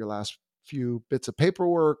should get your last few bits of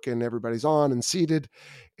paperwork and everybody's on and seated.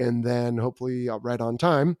 And then hopefully, right on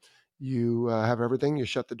time, you have everything. You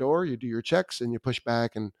shut the door, you do your checks, and you push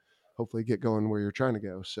back and hopefully get going where you're trying to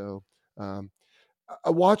go. So, um,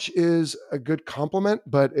 a watch is a good complement,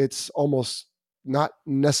 but it's almost not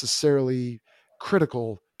necessarily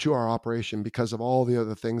critical to our operation because of all the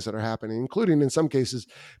other things that are happening, including in some cases,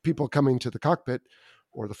 people coming to the cockpit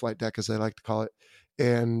or the flight deck, as they like to call it,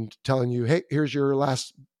 and telling you, hey, here's your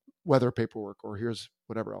last weather paperwork, or here's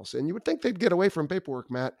whatever else. And you would think they'd get away from paperwork,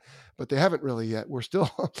 Matt, but they haven't really yet. We're still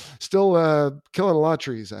still killing a lot of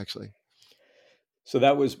trees, actually. So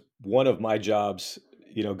that was one of my jobs,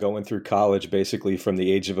 going through college, basically from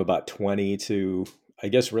the age of about 20 to, I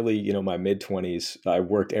guess, really, my mid 20s. I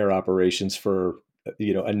worked air operations for,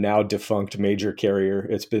 a now defunct major carrier.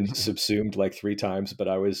 It's been subsumed like three times, but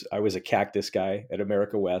I was a cactus guy at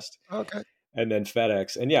America West Okay. and then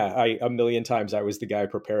FedEx. And yeah, a million times I was the guy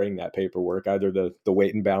preparing that paperwork, either the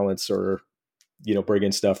weight and balance or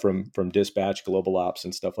bringing stuff from dispatch, global ops,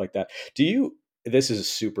 and stuff like that. Do you? This is a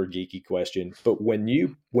super geeky question, but when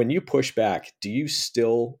you push back, do you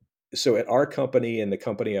still? So at our company and the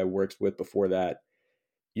company I worked with before that,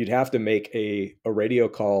 you'd have to make a radio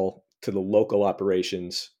call to the local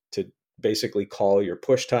operations to basically call your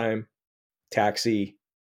push time, taxi,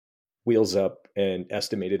 wheels up, and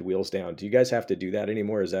estimated wheels down. Do you guys have to do that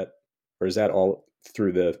anymore? Is that all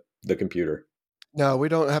through the computer? No, we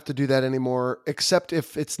don't have to do that anymore, except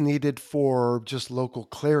if it's needed for just local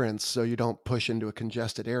clearance so you don't push into a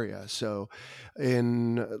congested area. So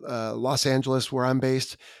in Los Angeles, where I'm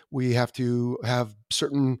based, we have to have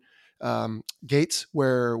certain gates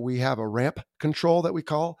where we have a ramp control that we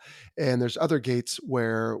call, and there's other gates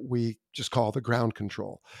where we just call the ground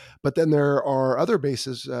control. But then there are other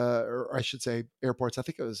bases, or I should say airports. I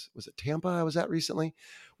think was it Tampa I was at recently,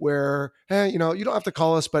 where, hey, you don't have to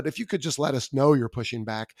call us, but if you could just let us know you're pushing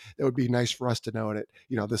back, that would be nice for us to know. And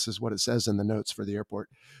this is what it says in the notes for the airport.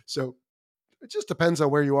 So it just depends on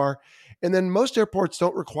where you are. And then most airports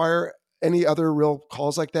don't require any other real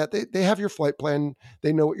calls like that. They have your flight plan.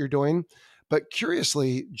 They know what you're doing. But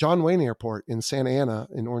curiously, John Wayne Airport in Santa Ana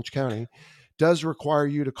in Orange County does require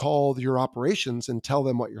you to call your operations and tell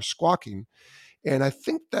them what you're squawking. And I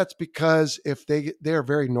think that's because if they're a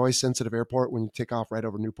very noise sensitive airport when you take off right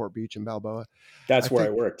over Newport Beach and Balboa. I That's where I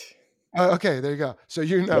think worked. okay, there you go. So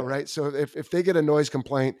Yep. right? So if they get a noise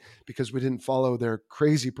complaint because we didn't follow their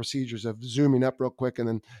crazy procedures of zooming up real quick and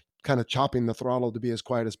then kind of chopping the throttle to be as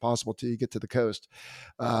quiet as possible till you get to the coast,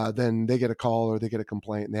 then they get a call or they get a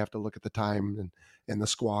complaint and they have to look at the time and the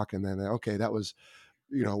squawk and then okay, that was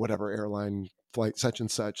whatever airline flight such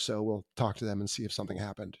and such. So we'll talk to them and see if something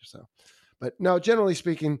happened. So but no, generally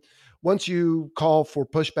speaking, once you call for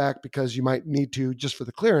pushback because you might need to just for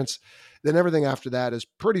the clearance, then everything after that is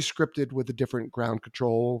pretty scripted with the different ground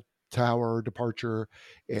control tower departure,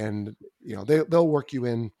 and they'll work you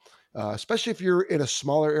in. Especially if you're in a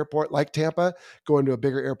smaller airport like Tampa, going to a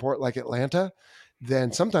bigger airport like Atlanta,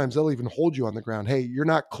 then sometimes they'll even hold you on the ground. Hey, you're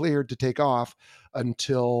not cleared to take off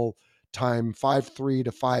until time 5-3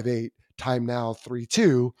 to 5-8, time now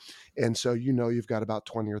 3-2, and so you've got about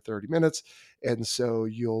 20 or 30 minutes, and so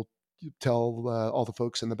you'll tell all the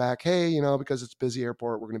folks in the back, hey, because it's a busy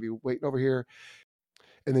airport, we're going to be waiting over here.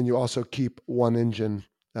 And then you also keep one engine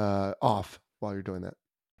off while you're doing that.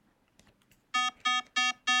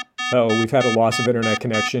 Oh, we've had a loss of internet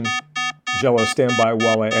connection. Jello, stand by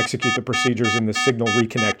while I execute the procedures in the signal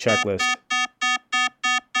reconnect checklist.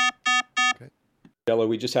 Okay. Jello,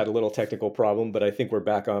 we just had a little technical problem, but I think we're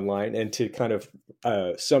back online. And to kind of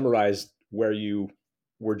summarize where you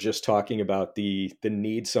were just talking about the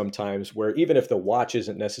need sometimes where even if the watch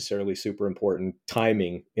isn't necessarily super important,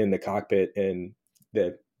 timing in the cockpit and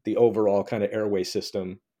the overall kind of airway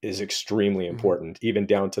system is extremely important, even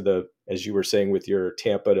down to the, as you were saying with your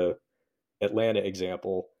Tampa to Atlanta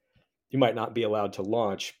example, you might not be allowed to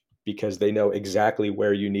launch because they know exactly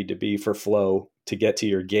where you need to be for flow to get to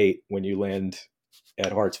your gate when you land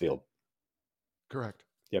at Hartsfield. Correct.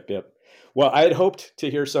 Yep. Well, I had hoped to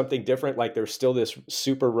hear something different. Like there's still this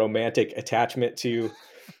super romantic attachment to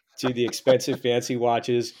the expensive fancy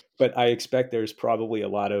watches, but I expect there's probably a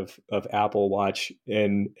lot of Apple Watch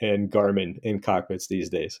and Garmin in cockpits these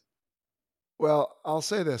days. Well, I'll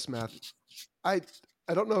say this, Matt. I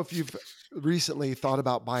don't know if you've recently thought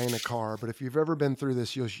about buying a car, but if you've ever been through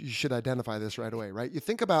this, you should identify this right away, right? You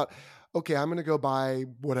think about, okay, I'm going to go buy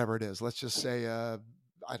whatever it is. Let's just say,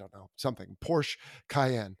 I don't know, something, Porsche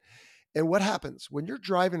Cayenne. And what happens when you're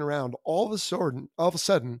driving around? All of a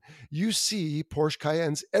sudden, you see Porsche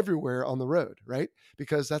Cayennes everywhere on the road, right?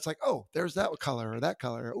 Because that's like, oh, there's that color or that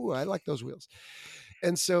color. Oh, I like those wheels.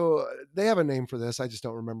 And so they have a name for this. I just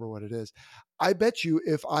don't remember what it is. I bet you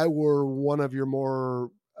if I were one of your more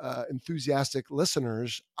enthusiastic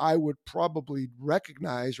listeners, I would probably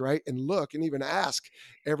recognize, right, and look and even ask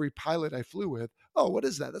every pilot I flew with, oh, what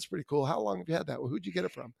is that? That's pretty cool. How long have you had that? Well, who'd you get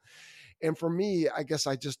it from? And for me, I guess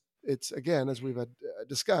it's again, as we've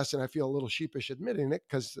discussed, and I feel a little sheepish admitting it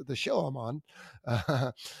because the show I'm on,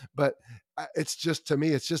 but it's just, to me,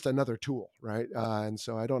 it's just another tool, right? And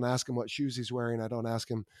so I don't ask him what shoes he's wearing. I don't ask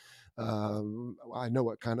him, I know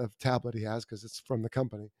what kind of tablet he has because it's from the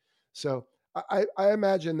company. So I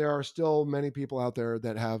imagine there are still many people out there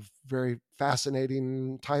that have very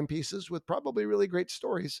fascinating timepieces with probably really great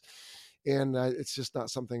stories. And it's just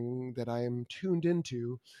not something that I am tuned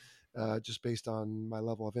into just based on my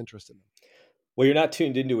level of interest in them. Well, you're not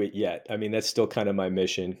tuned into it yet. I mean, that's still kind of my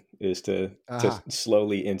mission is to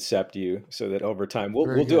slowly incept you so that over time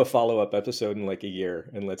we'll do a follow-up episode in like a year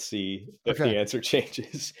and let's see if the answer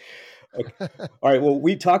changes. Okay. All right. Well,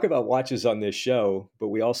 we talk about watches on this show, but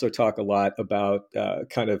we also talk a lot about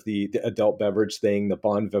kind of the adult beverage thing, the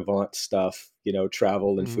bon vivant stuff,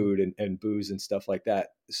 travel and food and booze and stuff like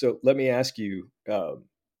that. So let me ask you,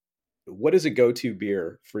 what is a go-to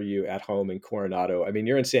beer for you at home in Coronado? I mean,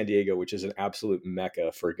 you're in San Diego, which is an absolute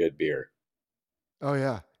mecca for good beer. Oh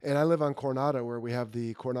yeah. And I live on Coronado where we have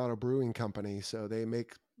the Coronado Brewing Company. So they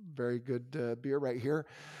make very good beer right here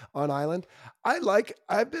on island.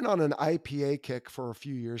 I've been on an IPA kick for a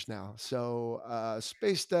few years now. So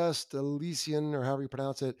Space Dust, Elysian, or however you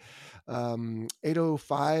pronounce it.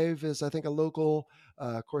 805 is, I think, a local.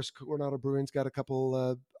 Of course, Coronado Brewing's got a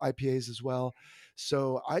couple IPAs as well.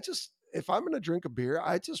 So if I'm going to drink a beer,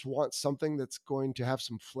 I just want something that's going to have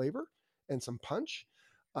some flavor and some punch.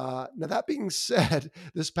 Now, that being said,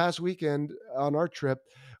 this past weekend on our trip,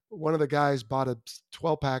 one of the guys bought a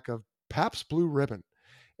 12-pack of Pabst Blue Ribbon.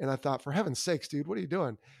 And I thought, for heaven's sakes, dude, what are you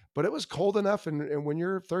doing? But it was cold enough, and when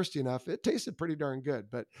you're thirsty enough, it tasted pretty darn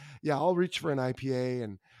good. But yeah, I'll reach for an IPA,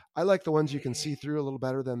 and I like the ones you can see through a little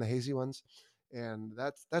better than the hazy ones. And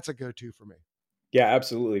that's a go-to for me. Yeah,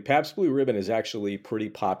 absolutely. Pabst Blue Ribbon is actually pretty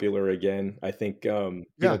popular again. I think the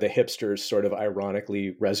hipsters sort of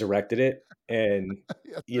ironically resurrected it, and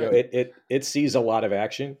it sees a lot of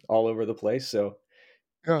action all over the place. So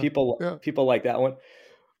people like that one.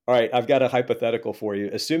 All right, I've got a hypothetical for you.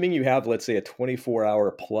 Assuming you have, let's say, a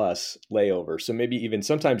 24-hour plus layover, so maybe even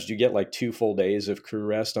sometimes you get like 2 full days of crew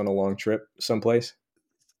rest on a long trip someplace.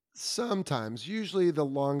 Sometimes, usually the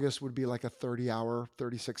longest would be like a 30-hour,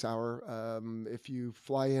 36-hour. If you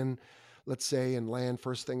fly in, let's say, and land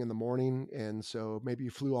first thing in the morning, and so maybe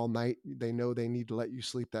you flew all night, they know they need to let you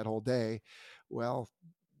sleep that whole day. Well,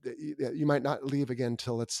 you might not leave again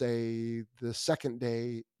till, let's say, the second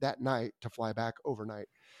day that night to fly back overnight.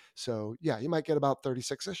 So yeah, you might get about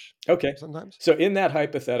 36-ish. Okay. Sometimes. So in that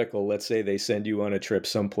hypothetical, let's say they send you on a trip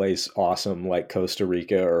someplace awesome like Costa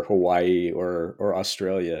Rica or Hawaii or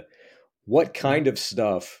Australia. What kind of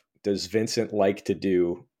stuff does Vincent like to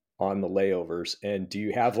do on the layovers? And do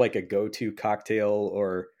you have like a go-to cocktail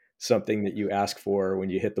or something that you ask for when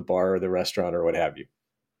you hit the bar or the restaurant or what have you?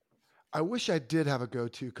 I wish I did have a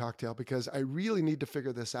go-to cocktail because I really need to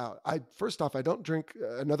figure this out. First off, I don't drink.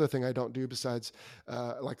 Another thing I don't do besides,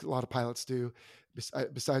 like a lot of pilots do,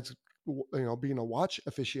 besides being a watch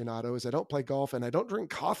aficionado, is I don't play golf and I don't drink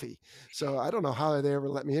coffee. So I don't know how they ever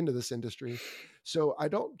let me into this industry. So I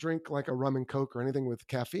don't drink like a rum and Coke or anything with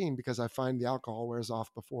caffeine because I find the alcohol wears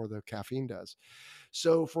off before the caffeine does.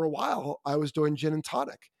 So for a while, I was doing gin and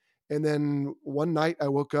tonic. And then one night I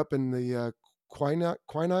woke up in the quinine,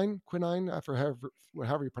 I forget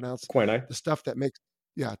however you pronounce Quinine. the stuff that makes,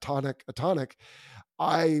 yeah, a tonic.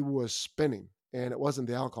 I was spinning, and it wasn't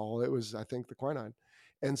the alcohol. It was, I think, the quinine.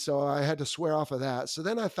 And so I had to swear off of that. So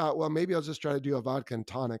then I thought, well, maybe I'll just try to do a vodka and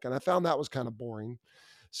tonic. And I found that was kind of boring.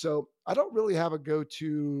 So I don't really have a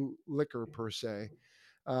go-to liquor per se.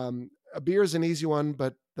 A beer is an easy one,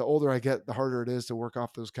 but the older I get, the harder it is to work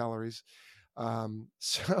off those calories.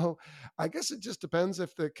 So I guess it just depends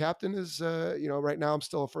if the captain is, right now I'm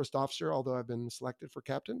still a first officer, although I've been selected for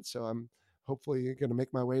captain. So I'm hopefully going to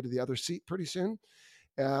make my way to the other seat pretty soon.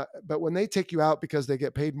 But when they take you out because they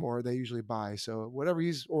get paid more, they usually buy. So whatever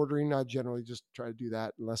he's ordering, I generally just try to do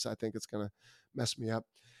that unless I think it's going to mess me up.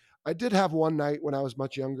 I did have one night when I was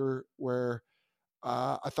much younger where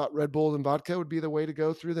I thought Red Bull and vodka would be the way to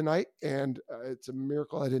go through the night, and it's a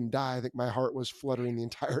miracle I didn't die. I think my heart was fluttering the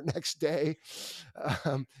entire next day,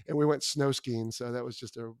 and we went snow skiing, so that was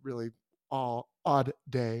just a really odd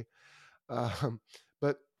day. Um,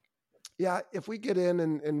 but yeah, if we get in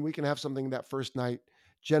and we can have something that first night,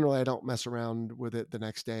 generally I don't mess around with it the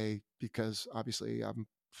next day because obviously I'm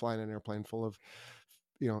flying an airplane full of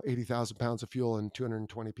 80,000 pounds of fuel and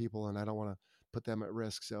 220 people, and I don't want to put them at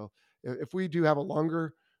risk. So if we do have a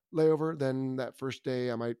longer layover, then that first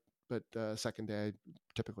day I might, but second day I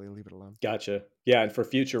typically leave it alone. Gotcha. Yeah, and for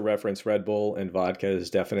future reference, Red Bull and vodka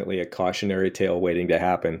is definitely a cautionary tale waiting to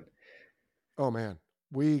happen. Oh man,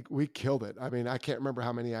 we killed it. I mean, I can't remember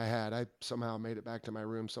how many I had. I somehow made it back to my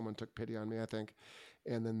room. Someone took pity on me, I think.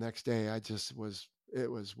 And the next day it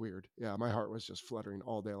was weird. Yeah, my heart was just fluttering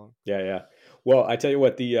all day long. Yeah. Well, I tell you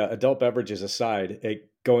what, the adult beverages aside,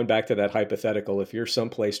 going back to that hypothetical, if you're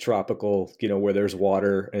someplace tropical, where there's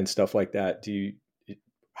water and stuff like that,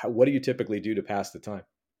 what do you typically do to pass the time?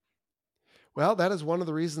 Well, that is one of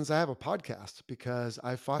the reasons I have a podcast because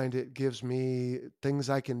I find it gives me things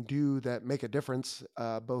I can do that make a difference,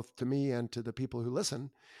 both to me and to the people who listen.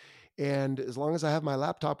 And as long as I have my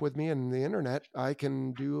laptop with me and the internet, I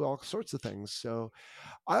can do all sorts of things. So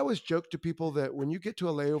I always joke to people that when you get to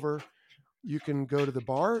a layover, you can go to the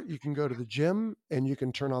bar, you can go to the gym, and you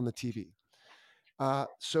can turn on the TV.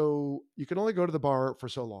 So you can only go to the bar for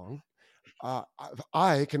so long.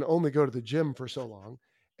 I can only go to the gym for so long.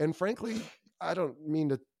 And frankly, I don't mean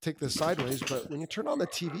to take this sideways, but when you turn on the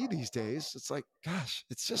TV these days, it's like, gosh,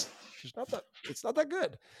 it's not that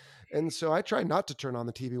good. And so I try not to turn on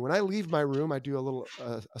the TV. When I leave my room, I do a little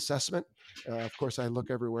assessment. Of course, I look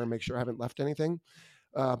everywhere, make sure I haven't left anything.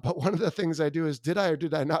 But one of the things I do is, did I or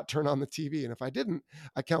did I not turn on the TV? And if I didn't,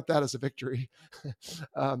 I count that as a victory.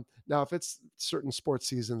 Now, if it's certain sports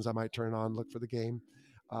seasons, I might turn it on, look for the game.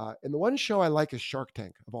 And the one show I like is Shark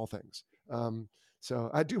Tank, of all things.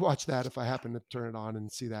 So I do watch that. If I happen to turn it on and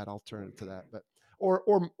see that, I'll turn it to that. But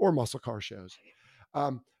or muscle car shows.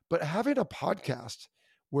 But having a podcast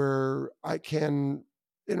where I can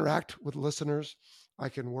interact with listeners, I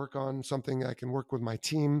can work on something, I can work with my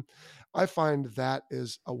team. I find that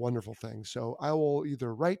is a wonderful thing. So I will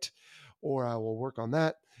either write or I will work on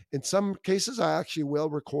that. In some cases, I actually will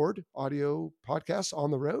record audio podcasts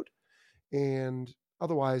on the road. And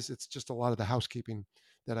otherwise, it's just a lot of the housekeeping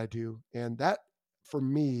that I do. And that for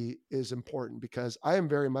me is important because I am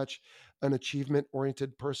very much an achievement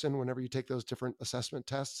oriented person. Whenever you take those different assessment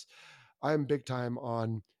tests, I am big time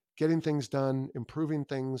on getting things done, improving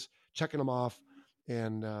things, checking them off.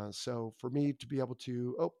 And so for me to be able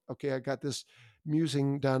to, oh, okay, I got this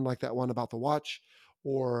musing done like that one about the watch,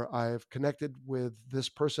 or I've connected with this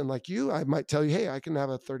person like you, I might tell you, hey, I can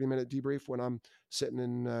have a 30-minute debrief when I'm sitting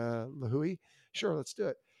in La Hui. Sure, let's do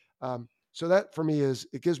it. So that for me is,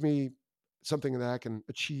 it gives me something that I can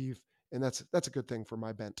achieve. And that's a good thing for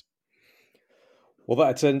my bent. Well,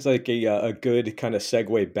 that sounds like a good kind of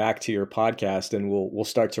segue back to your podcast, and we'll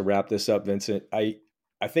start to wrap this up, Vincent. I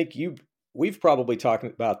think we've probably talked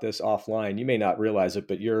about this offline. You may not realize it,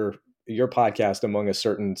 but your podcast among a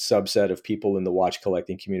certain subset of people in the watch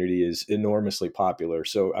collecting community is enormously popular.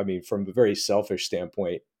 So, I mean, from a very selfish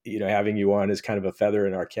standpoint, having you on is kind of a feather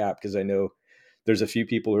in our cap because I know there's a few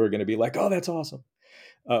people who are going to be like, "Oh, that's awesome."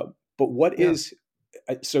 But what is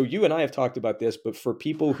so you and I have talked about this, but for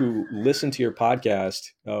people who listen to your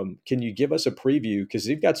podcast, can you give us a preview? Because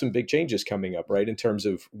you've got some big changes coming up, right? In terms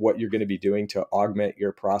of what you're going to be doing to augment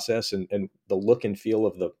your process and the look and feel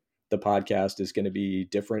of the podcast is going to be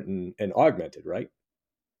different and augmented, right?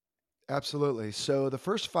 Absolutely. So the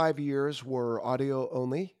first 5 years were audio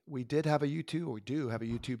only. We did have a YouTube, we do have a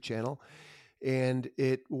YouTube channel, and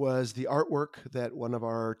it was the artwork that one of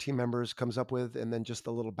our team members comes up with, and then just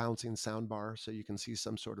the little bouncing sound bar so you can see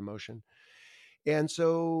some sort of motion. And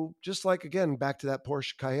so, just like again, back to that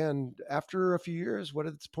Porsche Cayenne, after a few years, what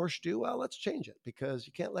did Porsche do? Well, let's change it because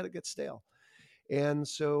you can't let it get stale. And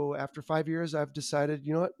so, after 5 years, I've decided,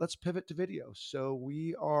 you know what, let's pivot to video. So,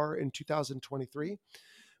 we are in 2023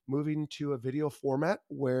 moving to a video format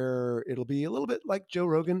where it'll be a little bit like Joe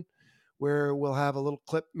Rogan, where we'll have a little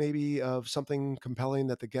clip maybe of something compelling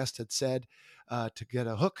that the guest had said to get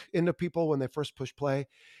a hook into people when they first push play,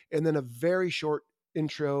 and then a very short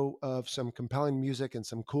intro of some compelling music and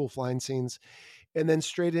some cool flying scenes, and then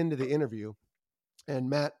straight into the interview. And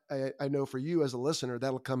Matt, I know for you as a listener,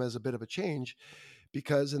 that'll come as a bit of a change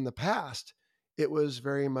because in the past, it was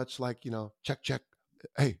very much like, check, check.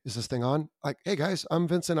 Hey, is this thing on? Like, hey guys, I'm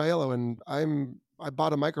Vincent Aiello and I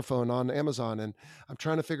bought a microphone on Amazon and I'm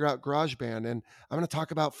trying to figure out GarageBand and I'm going to talk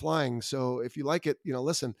about flying. So if you like it,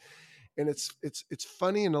 listen. And it's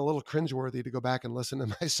funny and a little cringeworthy to go back and listen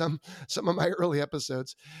to some of my early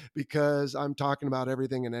episodes because I'm talking about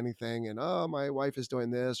everything and anything and oh, my wife is doing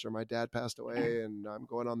this or my dad passed away and I'm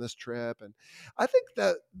going on this trip. And I think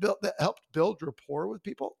that helped build rapport with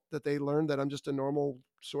people, that they learned that I'm just a normal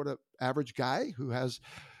sort of average guy who has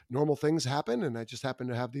normal things happen, and I just happen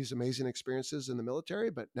to have these amazing experiences in the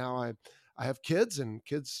military. But now I have kids, and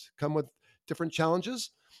kids come with different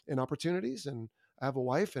challenges and opportunities, and I have a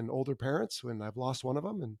wife and older parents, and I've lost one of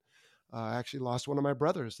them, and I actually lost one of my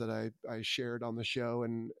brothers that I shared on the show,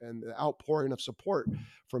 and the outpouring of support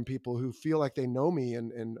from people who feel like they know me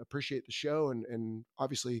and appreciate the show, and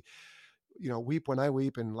obviously, weep when I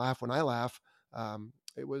weep and laugh when I laugh.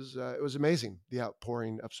 It was amazing, the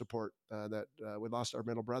outpouring of support that we lost our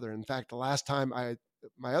middle brother. In fact, the last time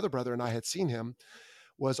my other brother and I had seen him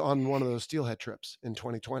was on one of those steelhead trips in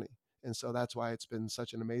 2020. And so that's why it's been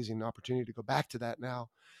such an amazing opportunity to go back to that now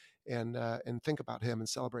and think about him and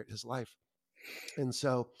celebrate his life. And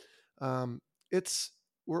so um, it's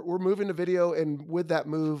we're moving to video, and with that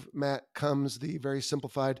move, Matt, comes the very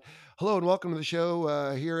simplified hello and welcome to the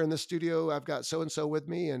show. Here in the studio, I've got so and so with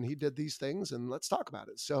me, and he did these things, and let's talk about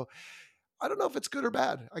it. So I don't know if it's good or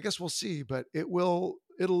bad. I guess we'll see, but it'll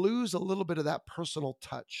lose a little bit of that personal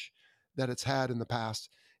touch that it's had in the past.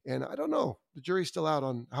 And I don't know. The jury's still out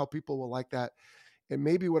on how people will like that. And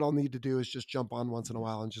maybe what I'll need to do is just jump on once in a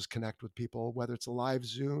while and just connect with people, whether it's a live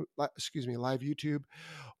live YouTube,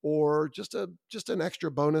 or just an extra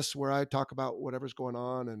bonus where I talk about whatever's going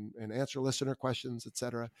on and answer listener questions,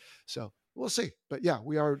 etc. So we'll see. But yeah,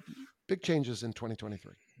 we are big changes in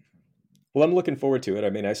 2023. Well, I'm looking forward to it.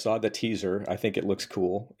 I mean, I saw the teaser. I think it looks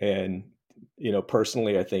cool. And,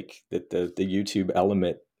 personally, I think that the YouTube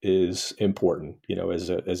element is important,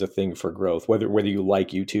 as a thing for growth. Whether you like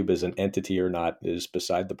YouTube as an entity or not is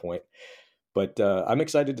beside the point. But I'm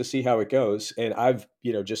excited to see how it goes. And I've,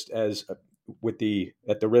 just as at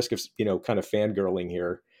the risk of, kind of fangirling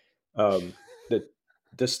here, um, the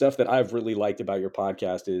the stuff that I've really liked about your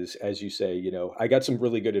podcast is, as you say, I got some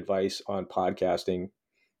really good advice on podcasting,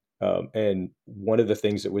 and one of the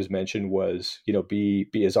things that was mentioned was, be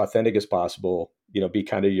as authentic as possible, be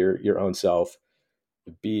kind of your own self,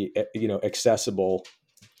 be, accessible,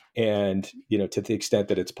 and, to the extent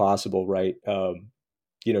that it's possible, right.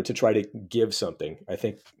 To try to give something. I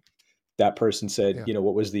think that person said, Yeah.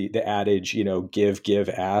 what was the adage, give,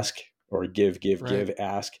 ask, or Right. give,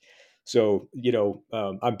 ask. So,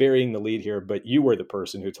 I'm burying the lead here, but you were the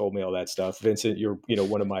person who told me all that stuff. Vincent, you're,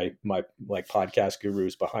 one of my like podcast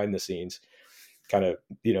gurus behind the scenes, kind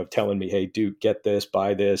of, telling me, hey, do get this,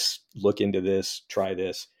 buy this, look into this, try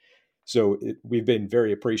this. So we've been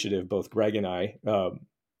very appreciative, both Greg and I,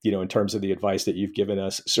 in terms of the advice that you've given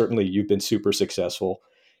us. Certainly you've been super successful,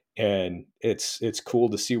 and it's cool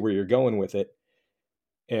to see where you're going with it.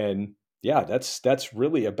 And yeah, that's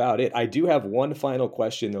really about it. I do have one final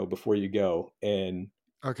question though before you go, and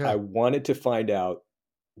I Okay. wanted to find out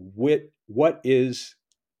what is,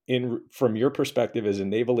 in from your perspective as a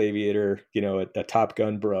naval aviator, a Top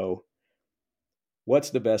Gun bro,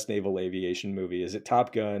 what's the best naval aviation movie? Is it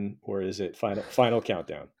Top Gun or is it Final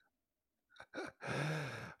Countdown?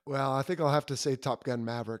 Well, I think I'll have to say Top Gun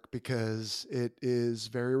Maverick because it is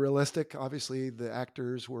very realistic. Obviously, the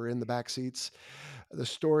actors were in the back seats. The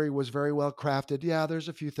story was very well crafted. Yeah, there's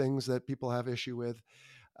a few things that people have issue with,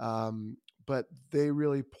 um, but they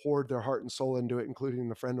really poured their heart and soul into it, including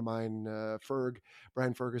a friend of mine,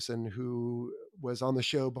 Brian Ferguson, who was on the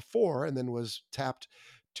show before and then was tapped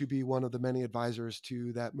to be one of the many advisors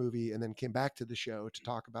to that movie and then came back to the show to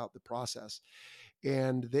talk about the process.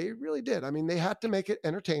 And they really did. I mean, they had to make it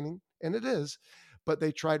entertaining, and it is, but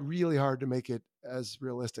they tried really hard to make it as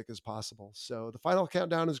realistic as possible. So the final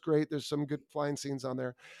countdown is great. There's some good flying scenes on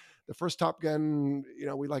there. The first Top Gun,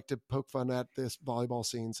 we like to poke fun at this volleyball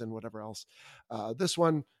scenes and whatever else. This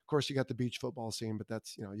one, of course, you got the beach football scene, but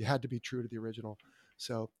that's, you had to be true to the original.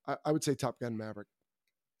 So I would say Top Gun Maverick.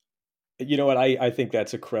 You know what? I think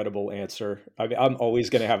that's a credible answer. I mean, I'm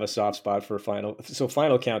always going to have a soft spot for Final. So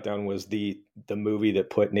Final Countdown was the movie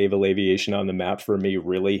that put naval aviation on the map for me,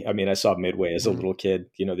 really. I mean, I saw Midway as a little kid,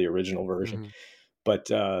 the original version.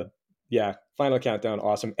 But yeah, Final Countdown,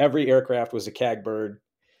 awesome. Every aircraft was a CAG bird.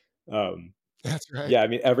 That's right. Yeah, I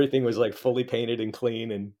mean, everything was like fully painted and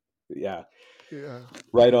clean, and yeah. Yeah.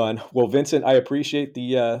 Right on. Well, Vincent, I appreciate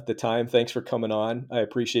the time. Thanks for coming on. I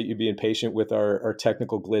appreciate you being patient with our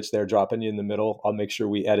technical glitch there, dropping you in the middle. I'll make sure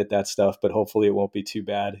we edit that stuff, but hopefully it won't be too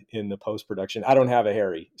bad in the post-production. I don't have a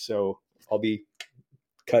Harry, so I'll be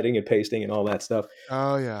cutting and pasting and all that stuff.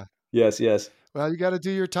 Oh, yeah. Yes. Well, you got to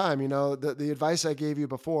do your time. The advice I gave you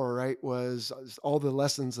before, right, was all the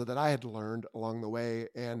lessons that I had learned along the way.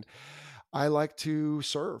 And I like to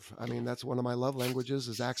serve. I mean, that's one of my love languages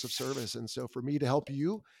is acts of service. And so for me to help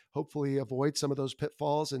you hopefully avoid some of those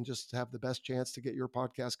pitfalls and just have the best chance to get your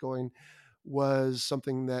podcast going was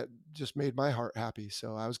something that just made my heart happy.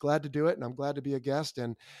 So I was glad to do it, and I'm glad to be a guest.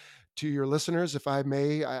 And to your listeners, if I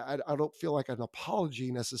may, I don't feel like an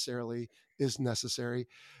apology necessarily is necessary,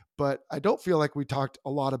 but I don't feel like we talked a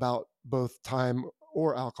lot about both time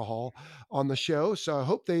or alcohol on the show. So I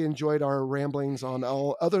hope they enjoyed our ramblings on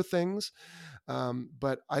all other things.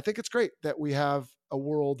 But I think it's great that we have a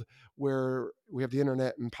world where we have the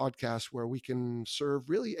internet and podcasts where we can serve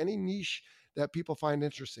really any niche that people find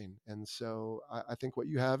interesting. And so I think what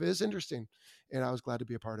you have is interesting, and I was glad to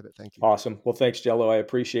be a part of it. Thank you. Awesome. Well, thanks, Jello. I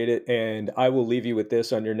appreciate it. And I will leave you with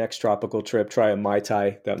this on your next tropical trip. Try a Mai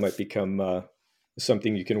Tai. That might become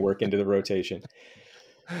something you can work into the rotation.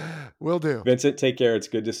 Will do. Vincent, take care. It's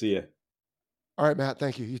good to see you. All right, Matt.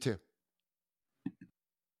 Thank you. You too.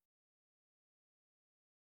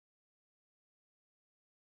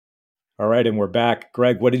 All right, and we're back.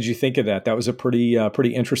 Greg, what did you think of that? That was a pretty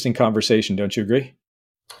interesting conversation. Don't you agree?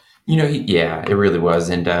 Yeah, it really was.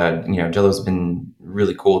 And, Jello's been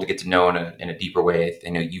really cool to get to know in a deeper way. I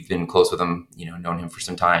know you've been close with him, known him for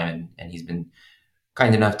some time, and he's been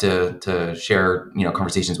kind enough to share,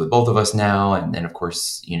 conversations with both of us now. And then, of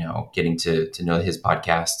course, getting to know his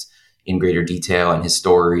podcast in greater detail and his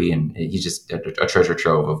story. And he's just a treasure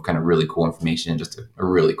trove of kind of really cool information, just a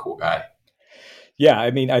really cool guy. Yeah,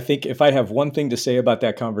 I mean, I think if I have one thing to say about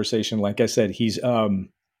that conversation, like I said, he's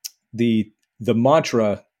the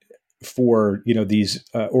mantra for these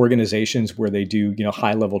organizations where they do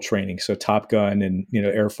high level training, so Top Gun and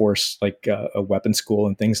Air Force, like a weapons school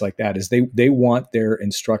and things like that, is they want their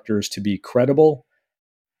instructors to be credible,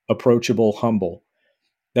 approachable, humble.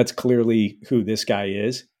 That's clearly who this guy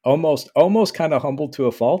is. Almost kind of humble to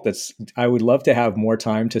a fault. I would love to have more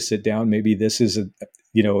time to sit down. Maybe this is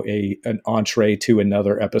an entree to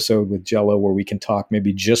another episode with Jello where we can talk,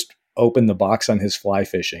 maybe just open the box on his fly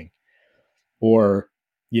fishing, or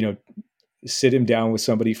sit him down with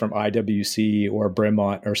somebody from IWC or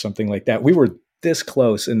Bremont or something like that. We were this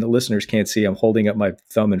close, and the listeners can't see, I'm holding up my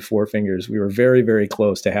thumb and four fingers. We were very, very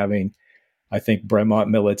close to having, I think, Bremont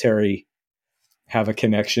military have a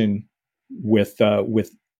connection with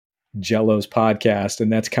Jello's podcast.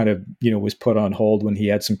 And that's kind of, was put on hold when he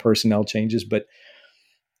had some personnel changes. But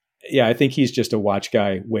yeah, I think he's just a watch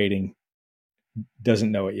guy waiting.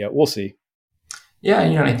 Doesn't know it yet. We'll see. Yeah,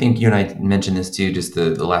 and I think you and I mentioned this too. Just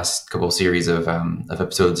the last couple of series of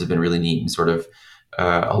episodes have been really neat, and sort of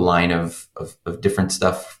a line of different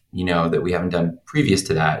stuff, that we haven't done previous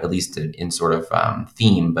to that, at least in sort of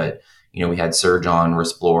theme. But we had Surge on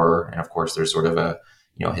Explorer, and of course there's sort of a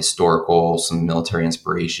historical, some military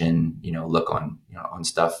inspiration, look on on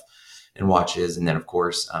stuff and watches, and then of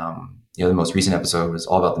course the most recent episode was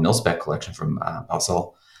all about the Mil-Spec collection from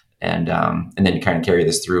Basel. And then you kind of carry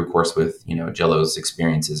this through, of course, with Jello's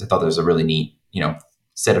experiences. I thought there was a really neat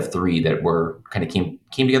set of three that were kind of came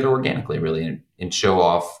together organically, really, and show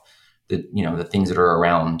off the the things that are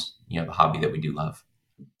around the hobby that we do love.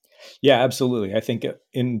 Yeah, absolutely. I think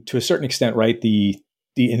to a certain extent, right, the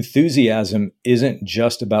enthusiasm isn't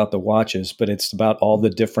just about the watches, but it's about all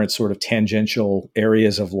the different sort of tangential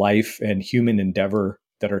areas of life and human endeavor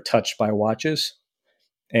that are touched by watches.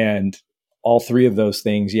 And all three of those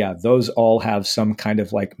things, yeah, those all have some kind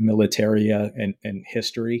of like militaria and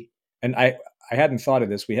history. And I hadn't thought of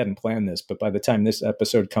this. We hadn't planned this, but by the time this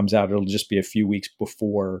episode comes out, it'll just be a few weeks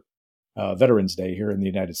before Veterans Day here in the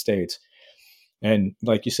United States. And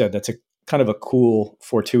like you said, that's a kind of a cool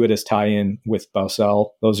fortuitous tie-in with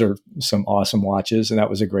Bausel. Those are some awesome watches, and that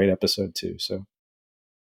was a great episode too. So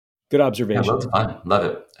good Yeah, observation. loads of fun. Love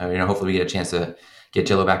it. Hopefully we get a chance to get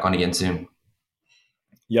Jello back on again soon.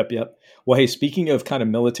 Yep. Well, hey, speaking of kind of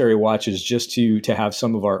military watches, just to have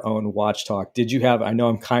some of our own watch talk, did you have, I know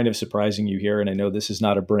I'm kind of surprising you here, and I know this is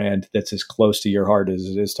not a brand that's as close to your heart as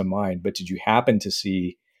it is to mine, but did you happen to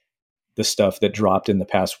see the stuff that dropped in the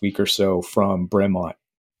past week or so from Bremont?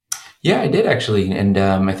 Yeah, I did actually, and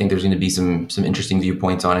I think there's going to be some interesting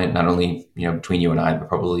viewpoints on it, not only between you and I, but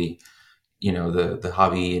probably the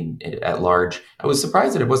hobby and at large. I was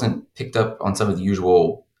surprised that it wasn't picked up on some of the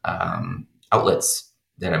usual outlets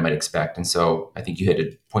that I might expect, and so I think you had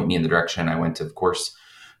to point me in the direction. I went to, of course,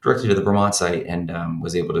 directly to the Vermont site and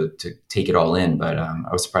was able to take it all in. But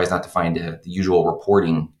I was surprised not to find the usual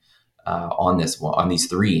reporting on these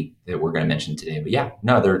three that we're going to mention today. But yeah,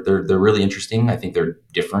 no, they're really interesting. I think they're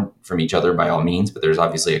different from each other by all means, but there's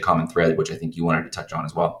obviously a common thread, which I think you wanted to touch on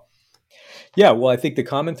as well. Yeah, well, I think the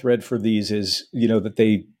common thread for these is,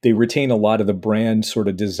 that they retain a lot of the brand sort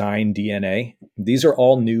of design DNA. These are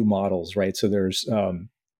all new models, right? So there's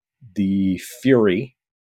the Fury.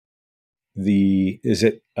 Did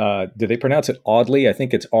they pronounce it Audley? I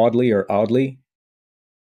think it's Audley or Audley.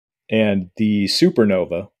 And the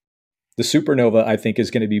Supernova. The Supernova, I think,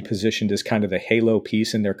 is going to be positioned as kind of the halo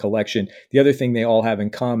piece in their collection. The other thing they all have in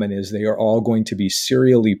common is they are all going to be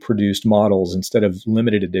serially produced models instead of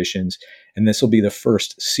limited editions. And this will be the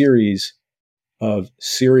first series of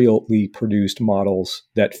serially produced models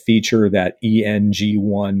that feature that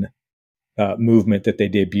ENG1 movement that they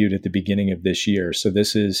debuted at the beginning of this year. So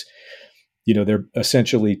this is, they're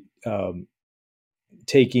essentially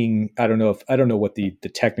taking, I don't know what the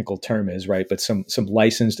technical term is, right? But some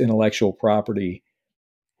licensed intellectual property,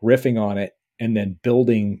 riffing on it, and then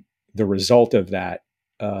building the result of that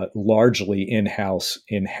largely in-house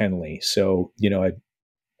in Henley. So,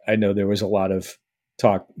 I know there was a lot of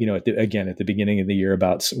talk, at the beginning of the year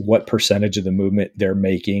about what percentage of the movement they're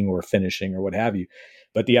making or finishing or what have you.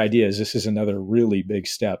 But the idea is this is another really big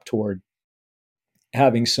step toward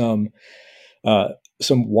having some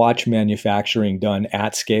watch manufacturing done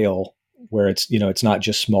at scale, where it's not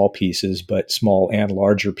just small pieces, but small and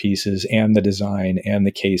larger pieces, and the design and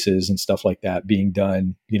the cases and stuff like that being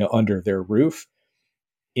done, under their roof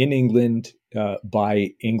in England by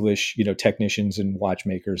English, technicians and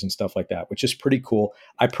watchmakers and stuff like that, which is pretty cool.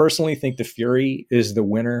 I personally think the Fury is the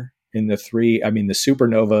winner in the three. I mean, the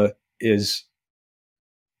Supernova is,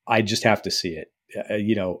 I just have to see it.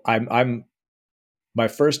 I'm my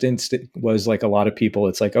first instinct was like a lot of people,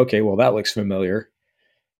 it's like, okay, well, that looks familiar,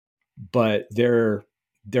 but their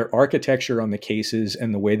architecture on the cases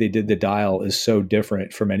and the way they did the dial is so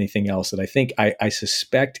different from anything else that I think I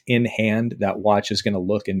suspect in hand that watch is going to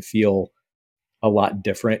look and feel a lot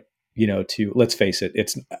different. Let's face it,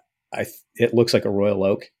 it looks like a Royal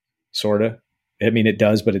Oak, sort of. I mean, it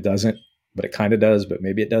does, but it doesn't. But it kind of does, but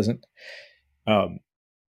maybe it doesn't.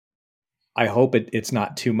 I hope it's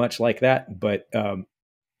not too much like that, but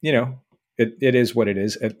it is what it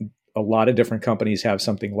is. A lot of different companies have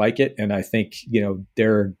something like it, and I think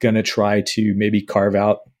they're going to try to maybe carve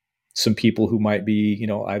out some people who might be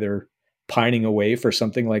either pining away for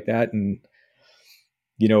something like that. And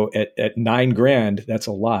at $9,000, that's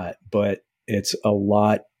a lot, but it's a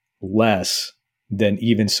lot less than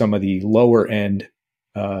even some of the lower end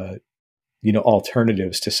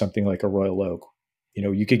alternatives to something like a Royal Oak.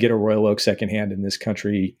 You could get a Royal Oak secondhand in this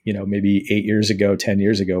country, maybe 8 years ago, 10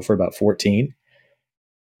 years ago for about 14.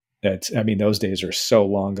 Those days are so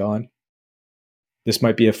long gone. This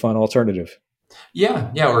might be a fun alternative. Yeah.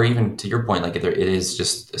 Or even to your point, like it is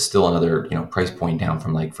just still another, price point down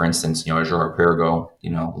from, like, for instance, a Joao Perigo,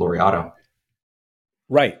 Laureato.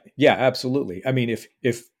 Right. Yeah, absolutely. I mean,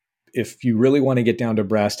 if you really want to get down to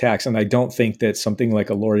brass tacks, and I don't think that something like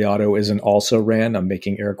a Laureato isn't also ran, I'm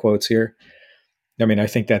making air quotes here. I mean, I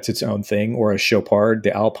think that's its own thing, or a Chopard,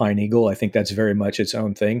 the Alpine Eagle. I think that's very much its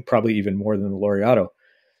own thing, probably even more than the Laureato.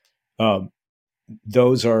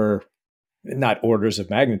 Those are not orders of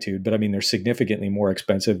magnitude, but I mean, they're significantly more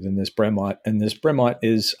expensive than this Bremont. And this Bremont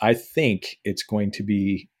is, I think it's going to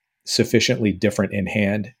be sufficiently different in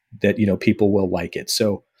hand that, people will like it.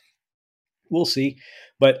 So we'll see.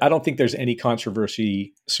 But I don't think there's any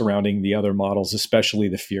controversy surrounding the other models, especially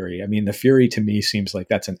the Fury. I mean, the Fury to me seems like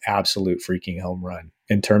that's an absolute freaking home run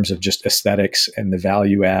in terms of just aesthetics and the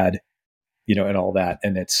value add, and all that.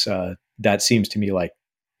 And it's that seems to me like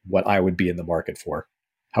what I would be in the market for.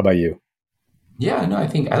 How about you? Yeah, no, I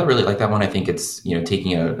think I really like that one. I think it's,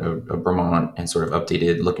 taking a Bremont and sort of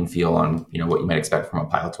updated look and feel on, what you might expect from a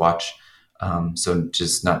pilot's watch. So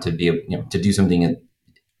just not to be, to do something that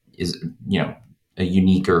is, a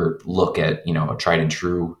uniquer look at, a tried and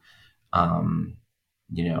true, um,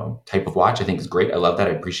 type of watch, I think is great. I love that.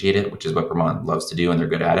 I appreciate it, which is what Vermont loves to do, and they're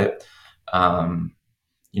good at it. Um,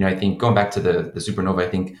 I think going back to the Supernova, I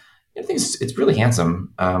think it's really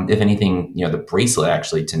handsome. If anything, the bracelet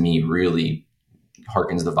actually to me really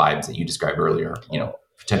harkens the vibes that you described earlier.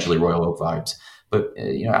 Potentially Royal Oak vibes. But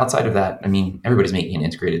outside of that, I mean, everybody's making an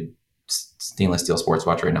integrated stainless steel sports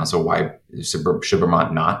watch right now. So why should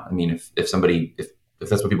Vermont not? I mean, if that's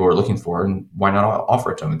what people are looking for, and why not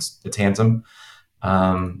offer it to them? It's handsome,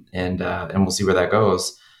 and we'll see where that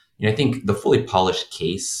goes. I think the fully polished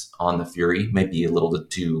case on the Fury might be a little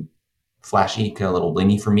bit too flashy, kind of a little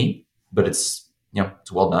blingy for me, but it's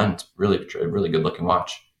it's well done. It's really a really good looking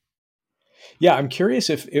watch. Yeah, I'm curious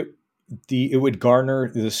if it would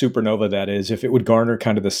garner the Supernova, that is, if it would garner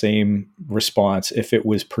kind of the same response if it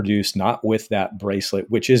was produced not with that bracelet,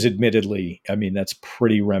 which is admittedly, I mean, that's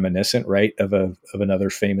pretty reminiscent, right, of another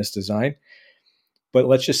famous design. But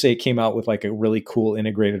let's just say it came out with like a really cool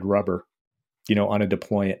integrated rubber, on a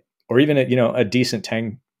deployant, or even a decent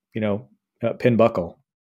Tang, pin buckle.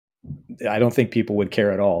 I don't think people would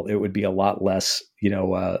care at all. It would be a lot less,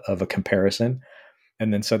 of a comparison.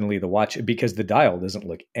 And then suddenly the watch, because the dial doesn't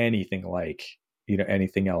look anything like,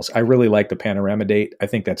 anything else. I really like the panorama date. I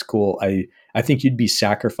think that's cool. I think you'd be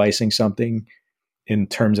sacrificing something in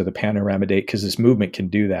terms of the panorama date, because this movement can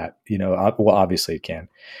do that. Well, obviously it can.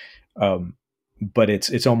 But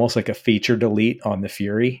it's almost like a feature delete on the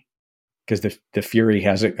Fury, because the Fury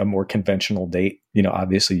has a more conventional date.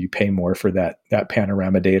 Obviously you pay more for that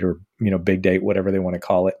panorama date, or big date, whatever they want to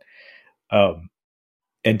call it.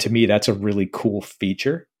 And to me, that's a really cool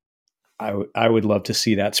feature. I would love to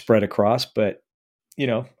see that spread across, but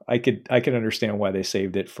I could understand why they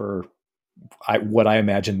saved it for what I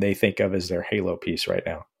imagine they think of as their Halo piece right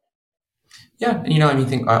now. Yeah,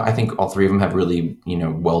 I think all three of them have really,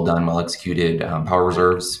 well done, well executed power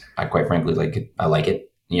reserves. I quite frankly like it. I like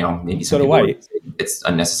it. Maybe some So do people I. would say it's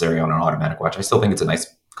unnecessary on an automatic watch. I still think it's a nice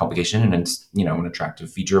complication, and it's an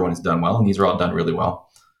attractive feature when it's done well. And these are all done really well.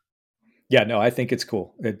 Yeah, no, I think it's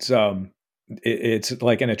cool. It's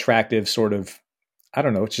like an attractive sort of, I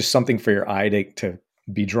don't know, it's just something for your eye to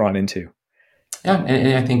be drawn into. Yeah,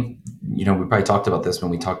 and I think we probably talked about this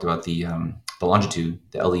when we talked about the Longitude,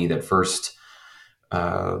 the LE that first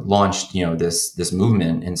launched this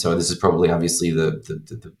movement, and so this is probably obviously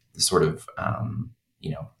the sort of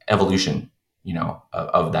evolution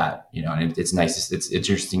of that, and it's nice. It's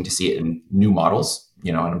interesting to see it in new models,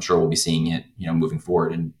 and I'm sure we'll be seeing it moving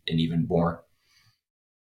forward and even more.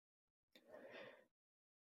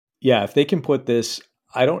 Yeah, if they can put this,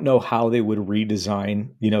 I don't know how they would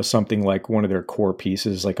redesign, something like one of their core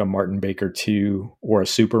pieces, like a Martin Baker 2 or a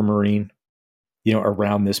Supermarine,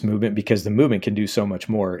 around this movement, because the movement can do so much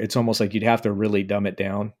more. It's almost like you'd have to really dumb it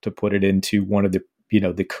down to put it into one of the,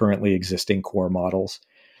 the currently existing core models.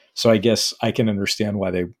 So I guess I can understand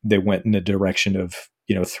why they went in the direction of,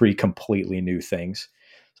 three completely new things.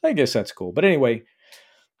 So I guess that's cool. But anyway,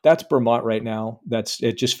 that's Vermont right now.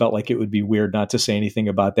 It just felt like it would be weird not to say anything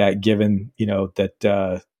about that, given,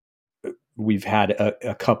 that we've had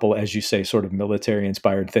a couple, as you say, sort of military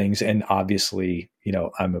inspired things. And obviously,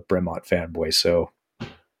 I'm a Bremont fanboy, so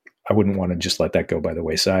I wouldn't want to just let that go by the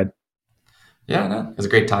wayside. Yeah, no, it was a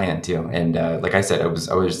great tie-in too. And like I said, I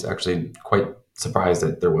was actually quite surprised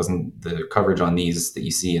that there wasn't the coverage on these that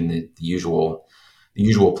you see in the usual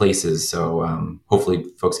places. So hopefully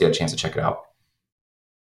folks get a chance to check it out.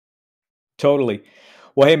 Totally.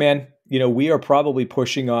 Well, hey man, we are probably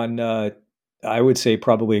pushing on, I would say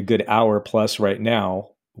probably a good hour plus right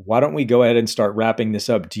now. Why don't we go ahead and start wrapping this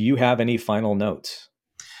up? Do you have any final notes?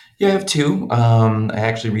 Yeah, I have two. I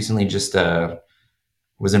actually recently just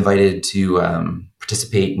was invited to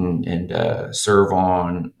participate and serve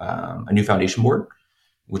on a new foundation board,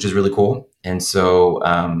 which is really cool. And so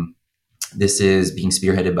this is being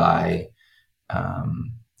spearheaded by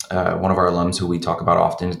um, one of our alums who we talk about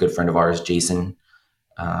often, a good friend of ours, Jason,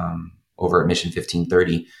 over at Mission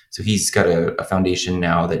 1530. So he's got a foundation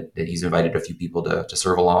now that he's invited a few people to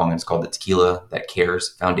serve along. And it's called the Tequila That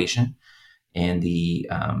Cares Foundation. And the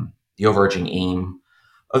overarching aim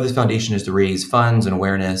of this foundation is to raise funds and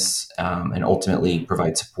awareness, and ultimately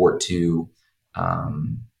provide support to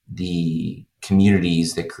the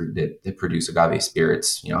communities that produce agave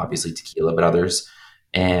spirits. Obviously tequila, but others,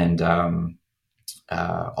 and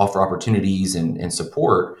offer opportunities and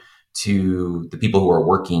support to the people who are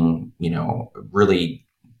working, really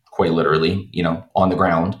quite literally, on the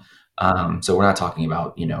ground. So we're not talking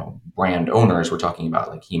about, brand owners. We're talking about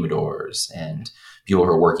like humidors and people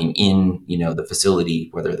who are working in, the facility,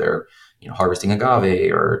 whether they're, harvesting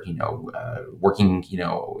agave or, working,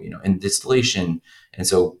 in distillation. And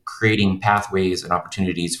so creating pathways and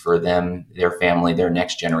opportunities for them, their family, their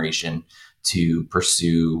next generation to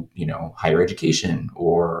pursue, higher education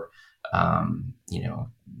or,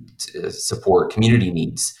 to support community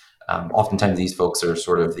needs. Oftentimes these folks are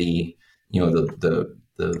sort of the,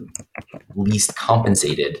 the least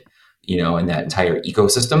compensated, in that entire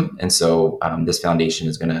ecosystem. And so this foundation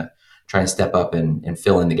is going to try and step up and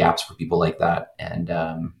fill in the gaps for people like that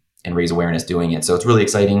and raise awareness doing it. So it's really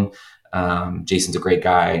exciting. Jason's a great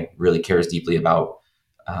guy, really cares deeply about,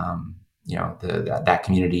 that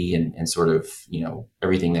community and sort of,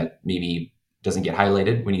 everything that maybe doesn't get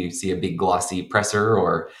highlighted when you see a big glossy presser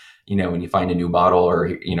or, when you find a new bottle or,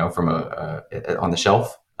 from on the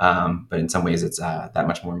shelf. But in some ways it's that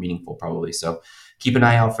much more meaningful probably. So keep an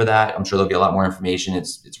eye out for that. I'm sure there'll be a lot more information.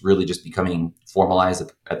 It's really just becoming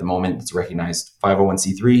formalized at the moment. It's a recognized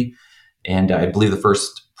 501c3. And I believe the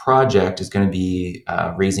first project is going to be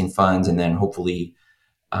raising funds and then hopefully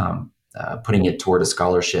putting it toward a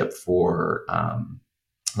scholarship for,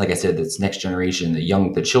 like I said, this next generation,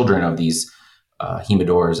 the children of these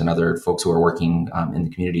humidors and other folks who are working in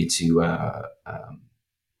the community to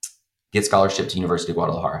get scholarship to University of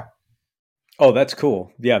Guadalajara. Oh, that's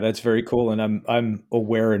cool. Yeah, that's very cool. And I'm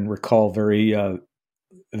aware and recall very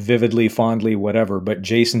vividly, fondly, whatever, but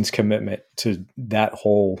Jason's commitment to that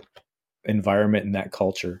whole environment and that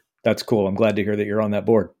culture. That's cool. I'm glad to hear that you're on that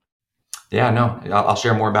board. Yeah, no, I'll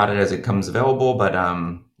share more about it as it comes available, but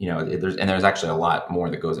there's actually a lot more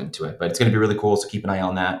that goes into it, but it's going to be really cool. So keep an eye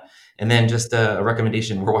on that. And then just a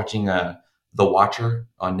recommendation, we're watching The Watcher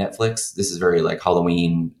on Netflix. This is very like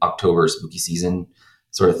Halloween, October, spooky season,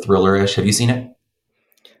 sort of thriller-ish. Have you seen it?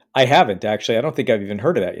 I haven't actually. I don't think I've even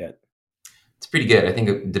heard of that yet. It's pretty good. I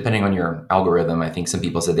think depending on your algorithm, I think some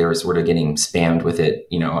people said they were sort of getting spammed with it,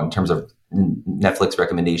 in terms of Netflix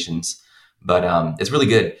recommendations, but it's really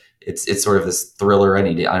good. It's sort of this thriller. I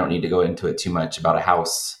don't need to go into it too much about a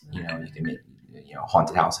house, you can make,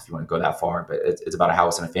 haunted house if you want to go that far, but it's about a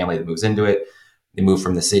house and a family that moves into it. They move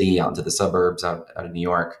from the city out into the suburbs out of New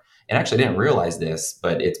York. And actually I didn't realize this,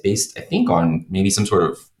 but it's based, I think, on maybe some sort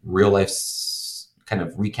of real life kind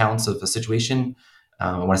of recounts of a situation.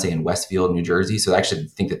 I want to say in Westfield, New Jersey. So I actually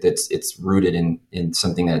think that it's rooted in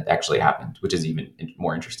something that actually happened, which is even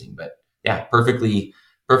more interesting. But yeah, perfectly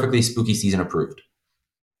spooky season approved.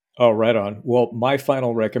 Oh, right on. Well, my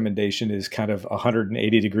final recommendation is kind of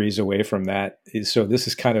 180 degrees away from that. So this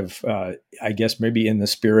is kind of, I guess, maybe in the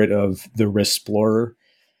spirit of The Risplorer.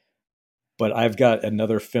 But I've got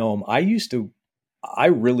another film. I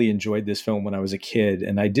really enjoyed this film when I was a kid,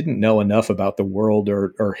 and I didn't know enough about the world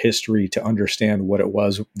or history to understand what it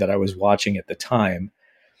was that I was watching at the time.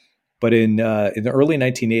 But in the early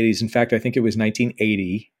 1980s, in fact, I think it was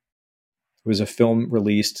 1980, it was a film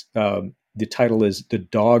released. The title is The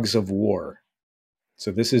Dogs of War.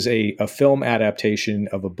 So this is a film adaptation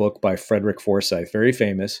of a book by Frederick Forsyth, very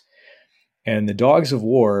famous. And The Dogs of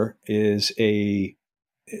War is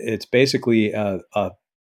it's basically a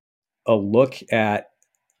look at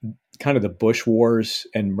kind of the Bush Wars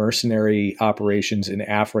and mercenary operations in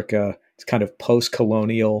Africa. It's kind of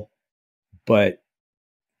post-colonial, but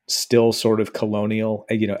still sort of colonial,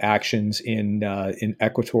 actions in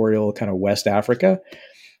equatorial kind of West Africa.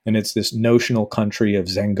 And it's this notional country of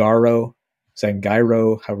Zangaro,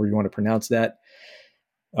 however you want to pronounce that.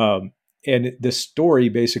 And the story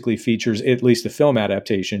basically features, at least the film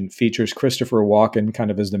adaptation, features Christopher Walken kind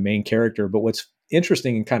of as the main character. But what's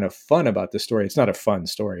interesting and kind of fun about the story, it's not a fun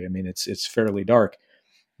story. I mean, it's fairly dark,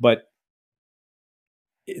 but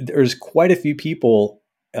there's quite a few people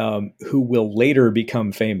who will later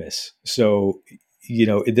become famous. So,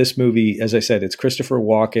 in this movie, as I said, it's Christopher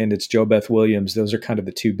Walken, it's JoBeth Williams. Those are kind of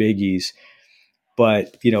the two biggies.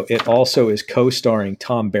 But, it also is co-starring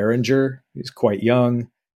Tom Berenger, who's quite young,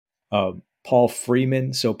 Paul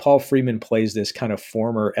Freeman. So Paul Freeman plays this kind of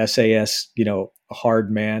former SAS,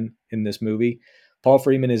 hard man in this movie. Paul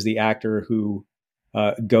Freeman is the actor who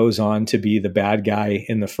goes on to be the bad guy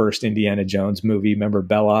in the first Indiana Jones movie. Remember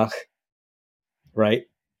Belloc, right?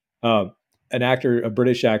 A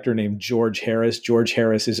British actor named George Harris. George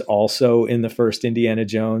Harris is also in the first Indiana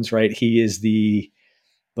Jones, right? He is the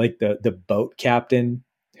boat captain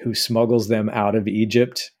who smuggles them out of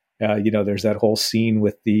Egypt. There's that whole scene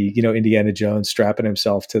with the, Indiana Jones strapping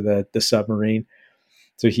himself to the submarine.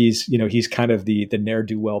 So he's kind of the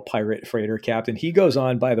ne'er-do-well pirate freighter captain. He goes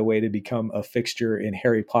on, by the way, to become a fixture in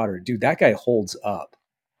Harry Potter. Dude, that guy holds up.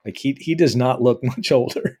 Like he does not look much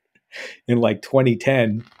older in like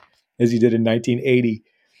 2010 as he did in 1980.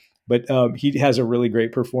 but he has a really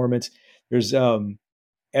great performance. There's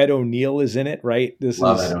Ed O'Neill is in it, right?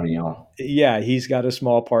 Love Ed O'Neill. Yeah, he's got a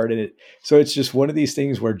small part in it. So it's just one of these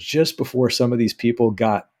things where just before some of these people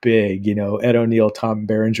got big, Ed O'Neill, Tom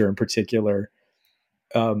Berenger in particular,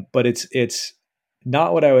 but it's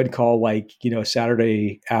not what I would call like,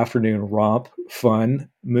 Saturday afternoon romp fun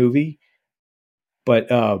movie, but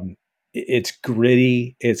it's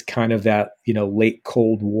gritty. It's kind of that, late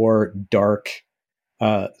Cold War dark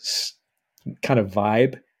uh, kind of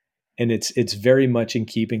vibe, and it's very much in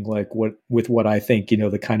keeping with what I think,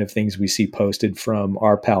 the kind of things we see posted from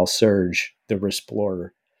our pal Serge, the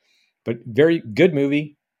Resplorer. But very good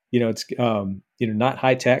movie. It's not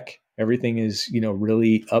high tech. Everything is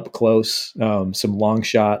really up close. Some long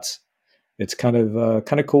shots. It's kind of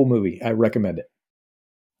cool movie. I recommend it.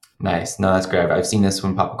 Nice. No, that's great. I've seen this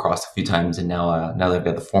one pop across a few times, and now that I've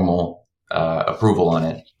got the formal approval on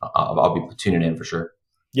it, I'll be tuning in for sure.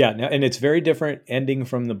 Yeah, and it's very different ending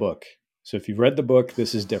from the book. So if you've read the book,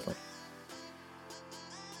 this is different.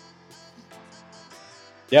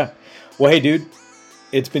 Yeah. Well, hey, dude,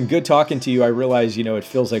 it's been good talking to you. I realize, it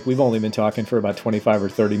feels like we've only been talking for about 25 or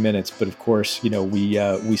 30 minutes, but of course,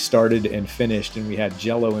 we started and finished and we had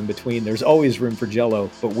Jello in between. There's always room for Jello,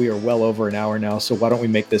 but we are well over an hour now. So why don't we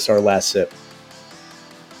make this our last sip?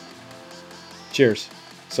 Cheers.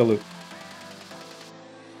 Salute.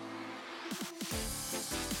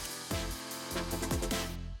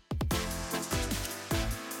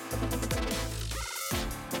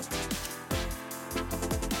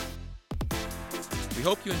 We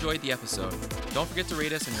hope you enjoyed the episode. Don't forget to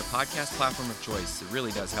rate us on your podcast platform of choice. It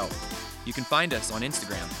really does help. You can find us on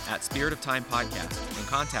Instagram at Spirit of Time Podcast and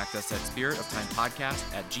contact us at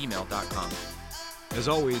spiritoftimepodcast@gmail.com. As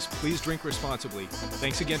always, please drink responsibly.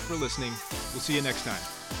 Thanks again for listening. We'll see you next time.